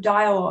collaborative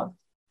dialogue.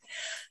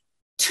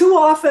 Too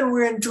often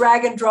we're in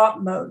drag and drop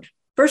mode.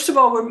 First of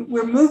all,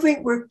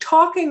 we're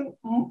talking,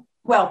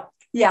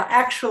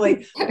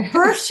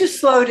 first you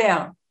slow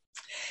down,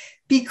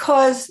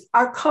 because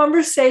our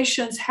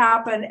conversations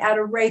happen at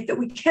a rate that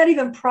we can't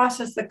even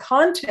process the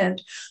content,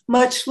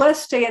 much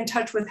less stay in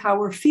touch with how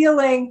we're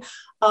feeling,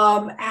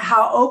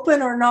 how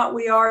open or not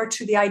we are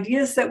to the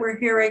ideas that we're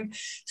hearing.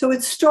 So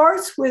it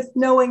starts with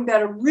knowing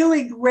that a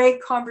really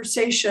great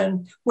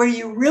conversation where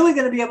you're really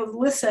going to be able to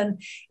listen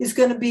is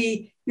going to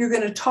be, you're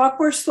going to talk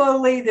more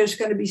slowly. There's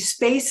going to be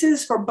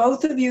spaces for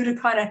both of you to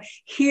kind of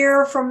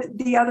hear from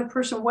the other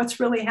person what's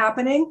really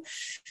happening.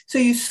 So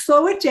you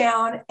slow it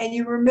down and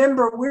you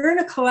remember we're in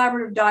a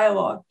collaborative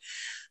dialogue.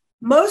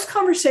 Most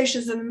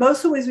conversations and most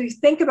of the ways we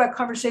think about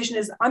conversation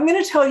is I'm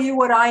going to tell you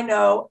what I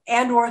know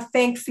and or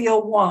think,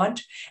 feel,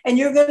 want, and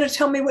you're going to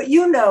tell me what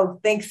you know,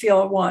 think, feel,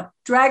 or want.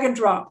 Drag and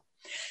drop.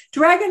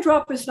 Drag and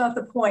drop is not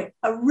the point.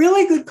 A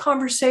really good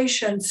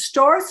conversation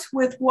starts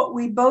with what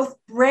we both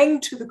bring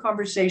to the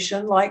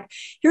conversation, like,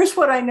 here's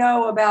what I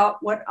know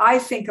about what I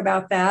think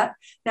about that.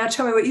 Now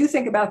tell me what you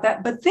think about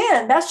that. But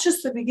then that's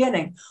just the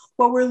beginning.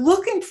 What we're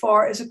looking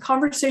for is a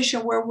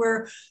conversation where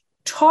we're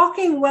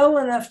talking well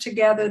enough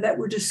together that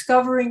we're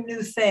discovering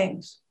new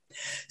things.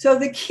 So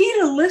the key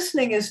to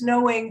listening is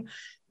knowing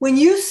when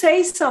you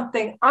say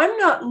something, I'm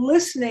not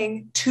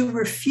listening to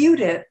refute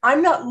it.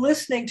 I'm not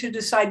listening to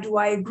decide, do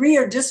I agree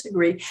or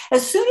disagree?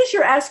 As soon as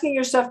you're asking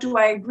yourself, do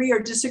I agree or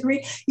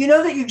disagree? You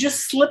know that you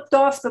just slipped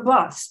off the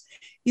bus.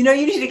 You know,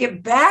 you need to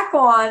get back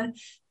on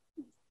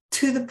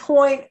to the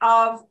point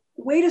of,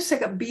 wait a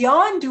second,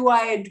 beyond do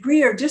I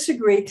agree or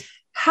disagree?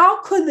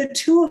 How could the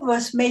two of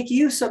us make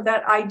use of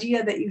that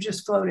idea that you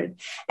just floated?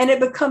 And it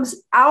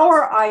becomes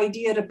our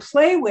idea to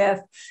play with,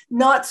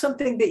 not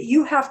something that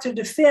you have to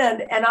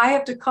defend and I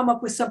have to come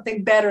up with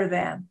something better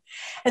than.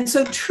 And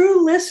so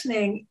true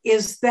listening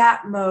is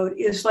that mode,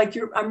 is like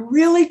I'm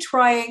really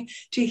trying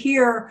to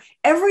hear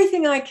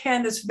everything I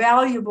can that's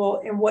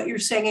valuable in what you're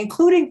saying,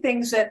 including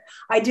things that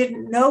I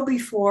didn't know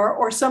before,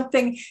 or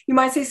something, you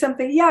might say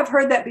something, yeah, I've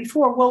heard that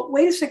before. Well,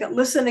 wait a second,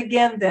 listen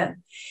again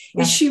then.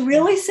 Yeah. Is she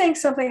really saying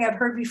something I've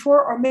heard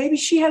before? Or maybe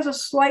she has a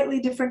slightly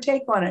different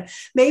take on it.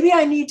 Maybe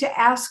I need to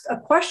ask a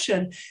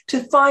question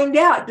to find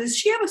out, does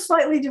she have a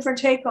slightly different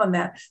take on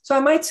that? So I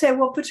might say,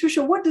 well,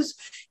 Patricia, what does,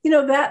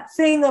 that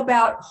thing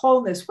about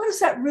wholeness, what does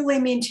that really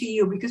mean to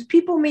you? Because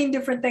people mean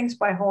different things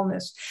by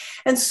wholeness.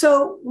 And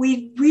so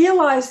we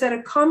realize that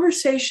a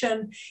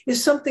conversation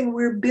is something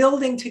we're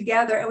building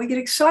together, and we get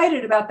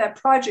excited about that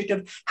project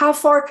of how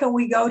far can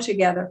we go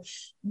together.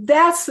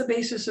 That's the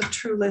basis of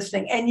true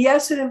listening. And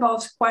yes, it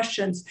involves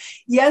questions.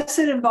 Yes,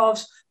 it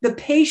involves the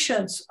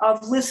patience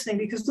of listening,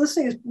 because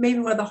listening is maybe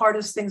one of the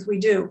hardest things we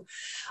do.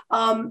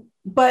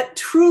 But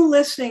true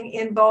listening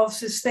involves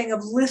this thing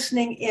of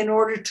listening in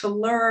order to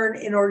learn,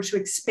 in order to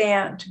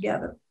expand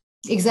together.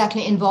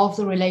 Exactly, involve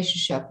the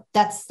relationship.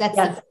 That's yes.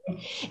 The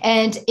thing.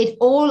 And it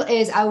all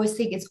is, I always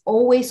think it's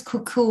always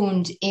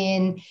cocooned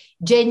in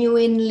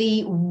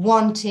genuinely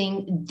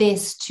wanting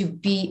this to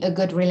be a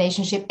good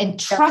relationship and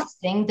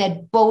trusting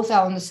that both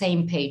are on the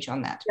same page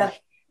on that. Yeah.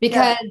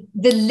 Because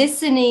the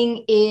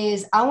listening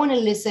is, I want to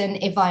listen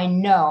if I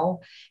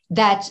know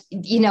that,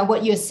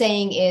 what you're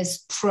saying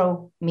is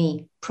pro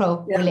me, pro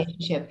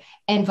relationship,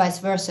 and vice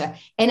versa.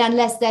 And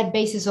unless that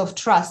basis of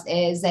trust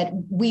is that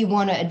we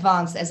want to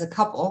advance as a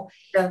couple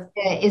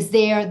is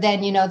there,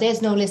 then,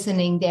 there's no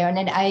listening there. And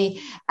then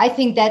I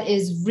think that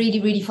is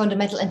really, really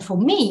fundamental. And for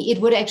me, it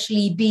would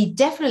actually be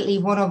definitely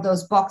one of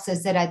those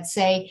boxes that I'd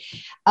say,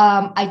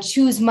 I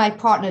choose my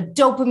partner,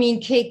 dopamine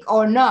kick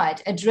or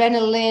not,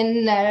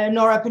 adrenaline,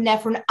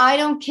 norepinephrine, I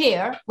don't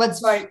care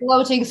what's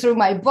floating through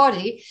my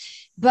body.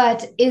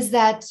 But is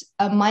that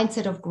a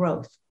mindset of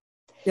growth?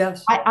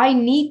 Yes. I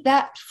need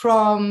that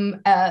from,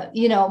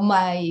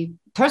 my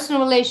personal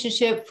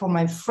relationship, from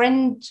my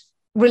friend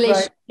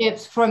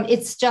relationships, from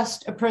it's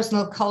just a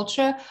personal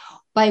culture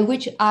by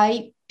which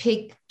I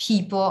pick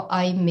people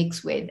I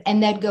mix with.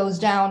 And that goes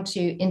down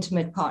to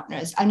intimate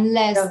partners,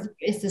 unless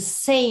it's the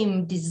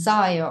same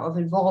desire of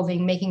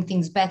evolving, making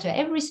things better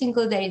every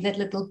single day, that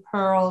little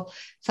pearl,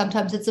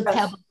 sometimes it's a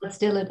pebble, but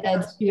still it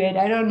adds to it.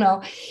 I don't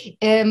know.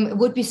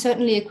 Would be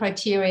certainly a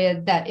criteria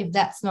that if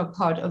that's not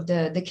part of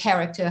the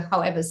character,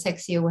 however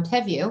sexy or what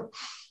have you,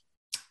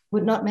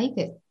 would not make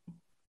it.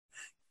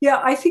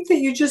 Yeah, I think that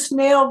you just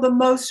nailed the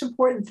most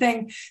important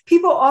thing.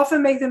 People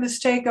often make the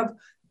mistake of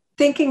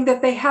thinking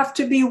that they have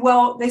to be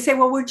they say,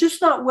 well, we're just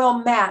not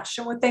well matched.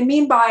 And what they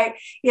mean by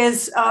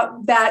is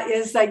that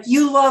is like,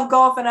 you love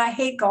golf and I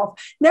hate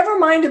golf. Never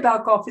mind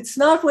about golf. It's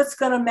not what's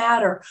going to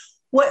matter.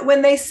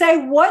 When they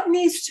say what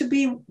needs to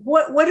be,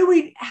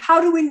 how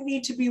do we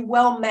need to be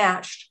well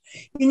matched?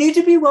 You need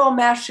to be well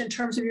matched in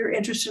terms of your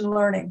interest in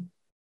learning.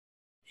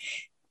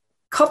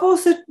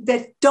 Couples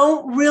that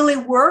don't really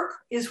work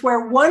is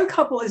where one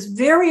couple is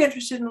very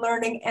interested in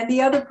learning and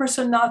the other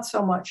person not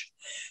so much.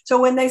 So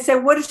when they say,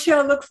 what should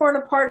I look for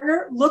in a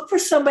partner? Look for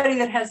somebody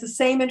that has the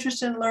same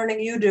interest in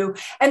learning you do.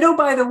 And oh,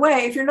 by the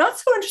way, if you're not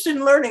so interested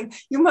in learning,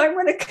 you might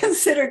want to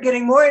consider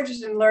getting more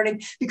interested in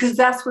learning, because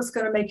that's what's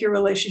going to make your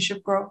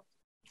relationship grow.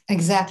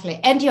 Exactly.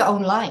 And your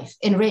own life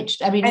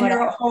enriched. I mean, and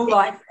your whole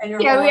life. And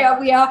we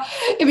are.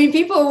 I mean,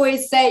 people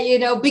always say,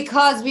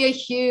 because we are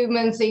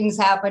human, things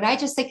happen. I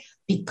just think,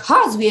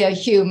 because we are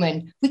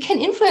human, we can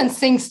influence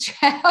things to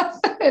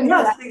happen.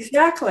 Yes,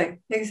 exactly.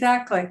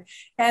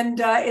 And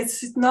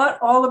it's not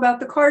all about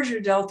the cards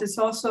you're dealt. It's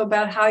also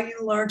about how you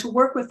learn to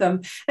work with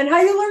them and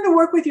how you learn to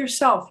work with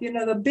yourself.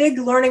 The big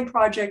learning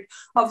project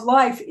of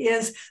life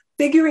is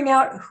figuring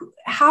out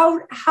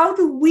how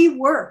do we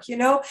work?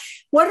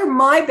 What are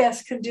my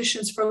best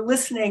conditions for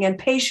listening and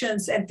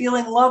patience and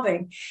feeling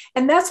loving?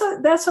 And that's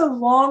a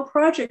long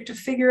project to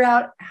figure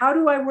out, how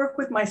do I work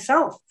with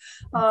myself?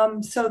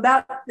 So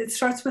that it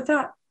starts with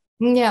that.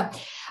 Yeah.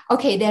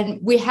 Okay, then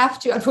we have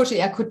to,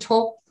 unfortunately, I could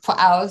talk for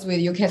hours with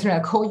you, Kathryn.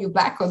 I'll call you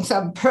back on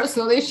some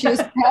personal issues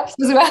perhaps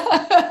as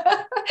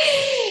well.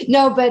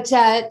 No, but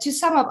to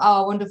sum up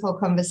our wonderful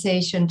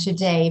conversation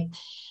today,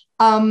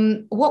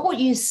 what would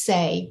you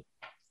say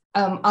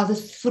are the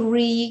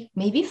 3,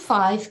 maybe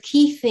 5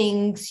 key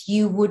things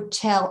you would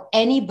tell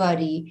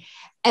anybody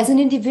as an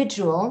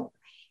individual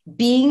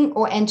being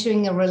or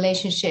entering a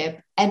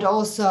relationship, and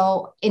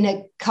also in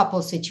a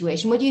couple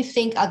situation? What do you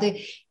think are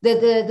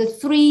the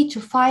 3 to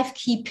 5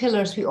 key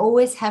pillars we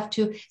always have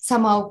to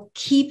somehow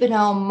keep in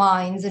our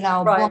minds and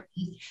our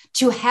bodies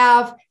to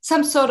have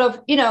some sort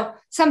of,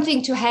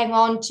 something to hang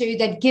on to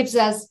that gives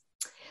us,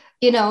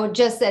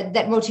 just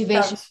that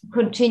motivation to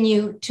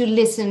continue to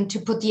listen, to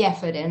put the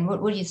effort in?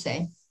 What do you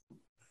say?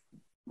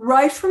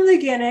 Right from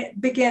the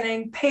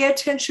beginning, pay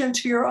attention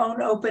to your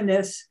own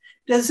openness.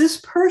 Does this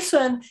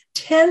person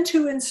tend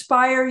to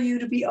inspire you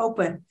to be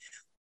open?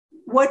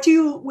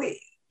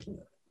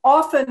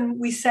 Often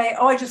we say,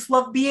 oh, I just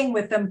love being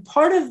with them.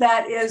 Part of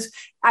that is,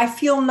 I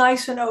feel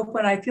nice and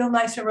open. I feel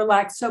nice and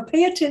relaxed. So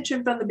pay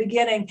attention from the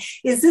beginning.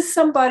 Is this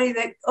somebody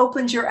that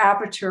opens your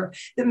aperture,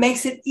 that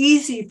makes it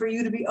easy for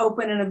you to be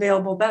open and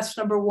available? That's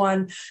number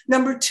 1.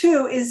 Number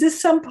 2, is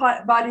this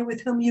somebody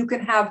with whom you can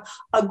have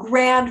a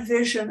grand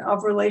vision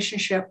of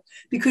relationship?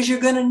 Because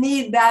you're going to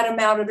need that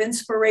amount of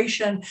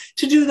inspiration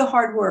to do the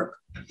hard work.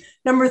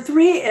 Number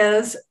 3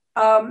 is,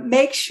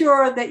 make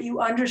sure that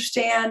you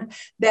understand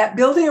that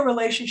building a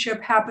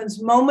relationship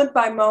happens moment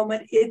by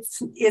moment.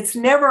 It's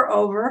never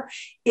over.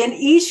 In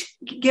each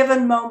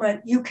given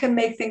moment, you can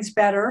make things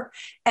better.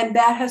 And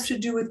that has to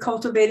do with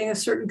cultivating a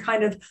certain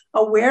kind of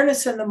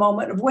awareness in the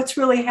moment of what's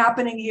really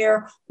happening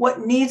here,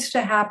 what needs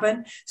to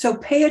happen. So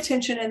pay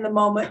attention in the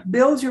moment,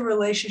 build your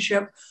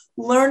relationship,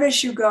 learn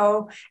as you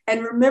go,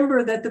 and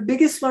remember that the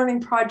biggest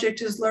learning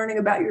project is learning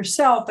about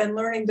yourself and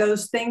learning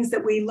those things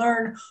that we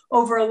learn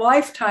over a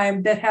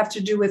lifetime that have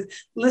to do with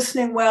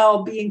listening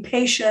well, being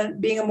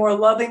patient, being a more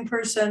loving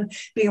person,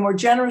 being a more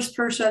generous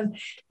person,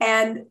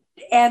 and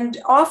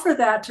offer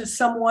that to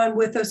someone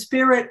with a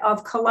spirit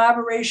of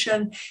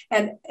collaboration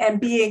and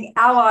being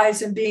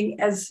allies and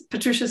being, as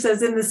Patricia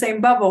says, in the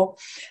same bubble,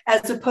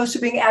 as opposed to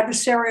being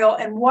adversarial.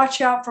 And watch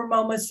out for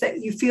moments that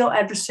you feel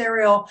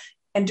adversarial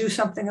and do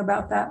something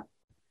about that.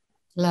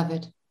 Love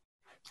it.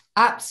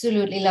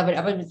 Absolutely love it.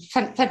 I mean,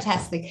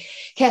 fantastic.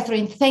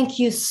 Kathryn, thank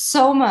you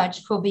so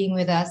much for being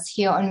with us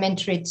here on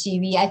Mentor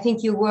TV. I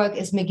think your work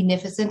is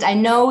magnificent. I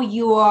know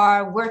you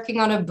are working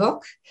on a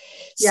book.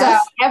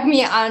 Yes. So have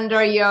me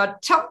under your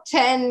top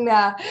 10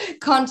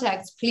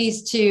 contacts,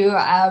 please, to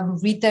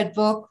read that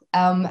book,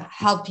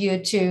 help you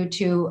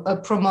to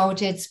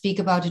promote it, speak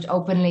about it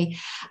openly.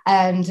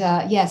 And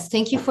yes,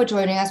 thank you for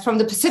joining us from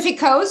the Pacific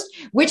Coast.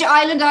 Which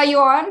island are you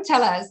on?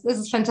 Tell us. This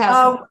is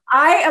fantastic.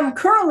 I am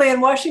currently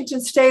in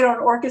Washington State on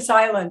Orcas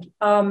Island,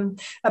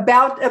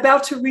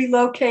 about to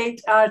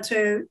relocate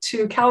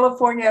to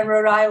California and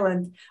Rhode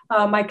Island.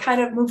 I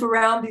kind of move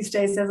around these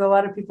days, as a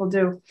lot of people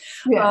do.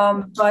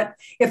 Yeah. But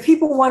if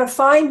people want to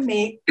find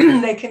me,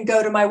 they can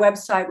go to my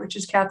website, which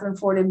is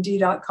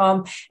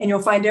kathrynfordmd.com, and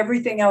you'll find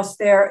everything else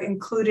there,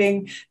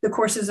 including the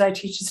courses I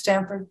teach at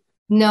Stanford.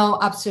 No,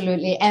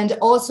 absolutely. And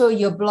also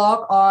your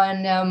blog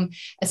on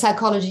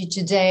Psychology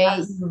Today.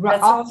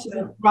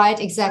 Right,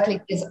 exactly.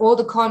 Right. There's all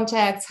the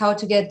contacts, how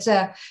to get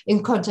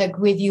in contact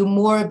with you,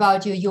 more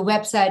about you. Your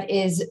website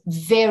is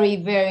very,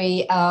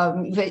 very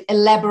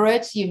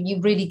elaborate. You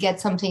really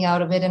get something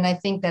out of it. And I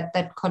think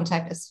that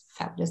contact is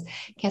fabulous.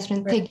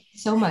 Kathryn, thank you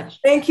so much.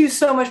 Thank you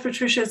so much,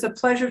 Patricia. It's a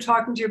pleasure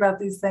talking to you about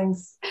these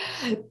things.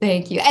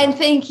 Thank you. And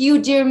thank you,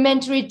 dear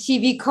Mentor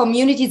TV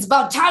community. It's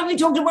about time we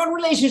talked about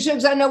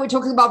relationships. I know we're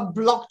talking about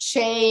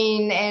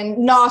blockchain and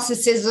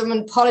narcissism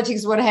and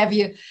politics, what have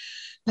you.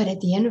 But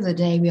at the end of the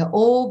day, we are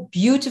all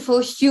beautiful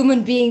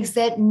human beings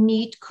that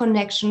need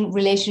connection,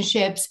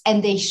 relationships,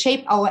 and they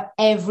shape our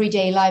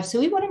everyday life. So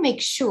we want to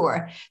make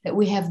sure that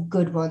we have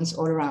good ones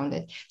all around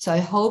it. So I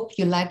hope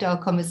you liked our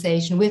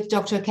conversation with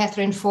Dr.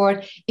 Kathryn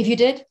Ford. If you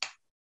did,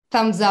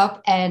 thumbs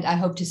up, and I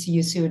hope to see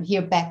you soon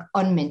here back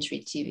on Mentor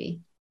TV.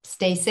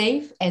 Stay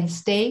safe and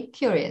stay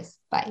curious.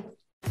 Bye.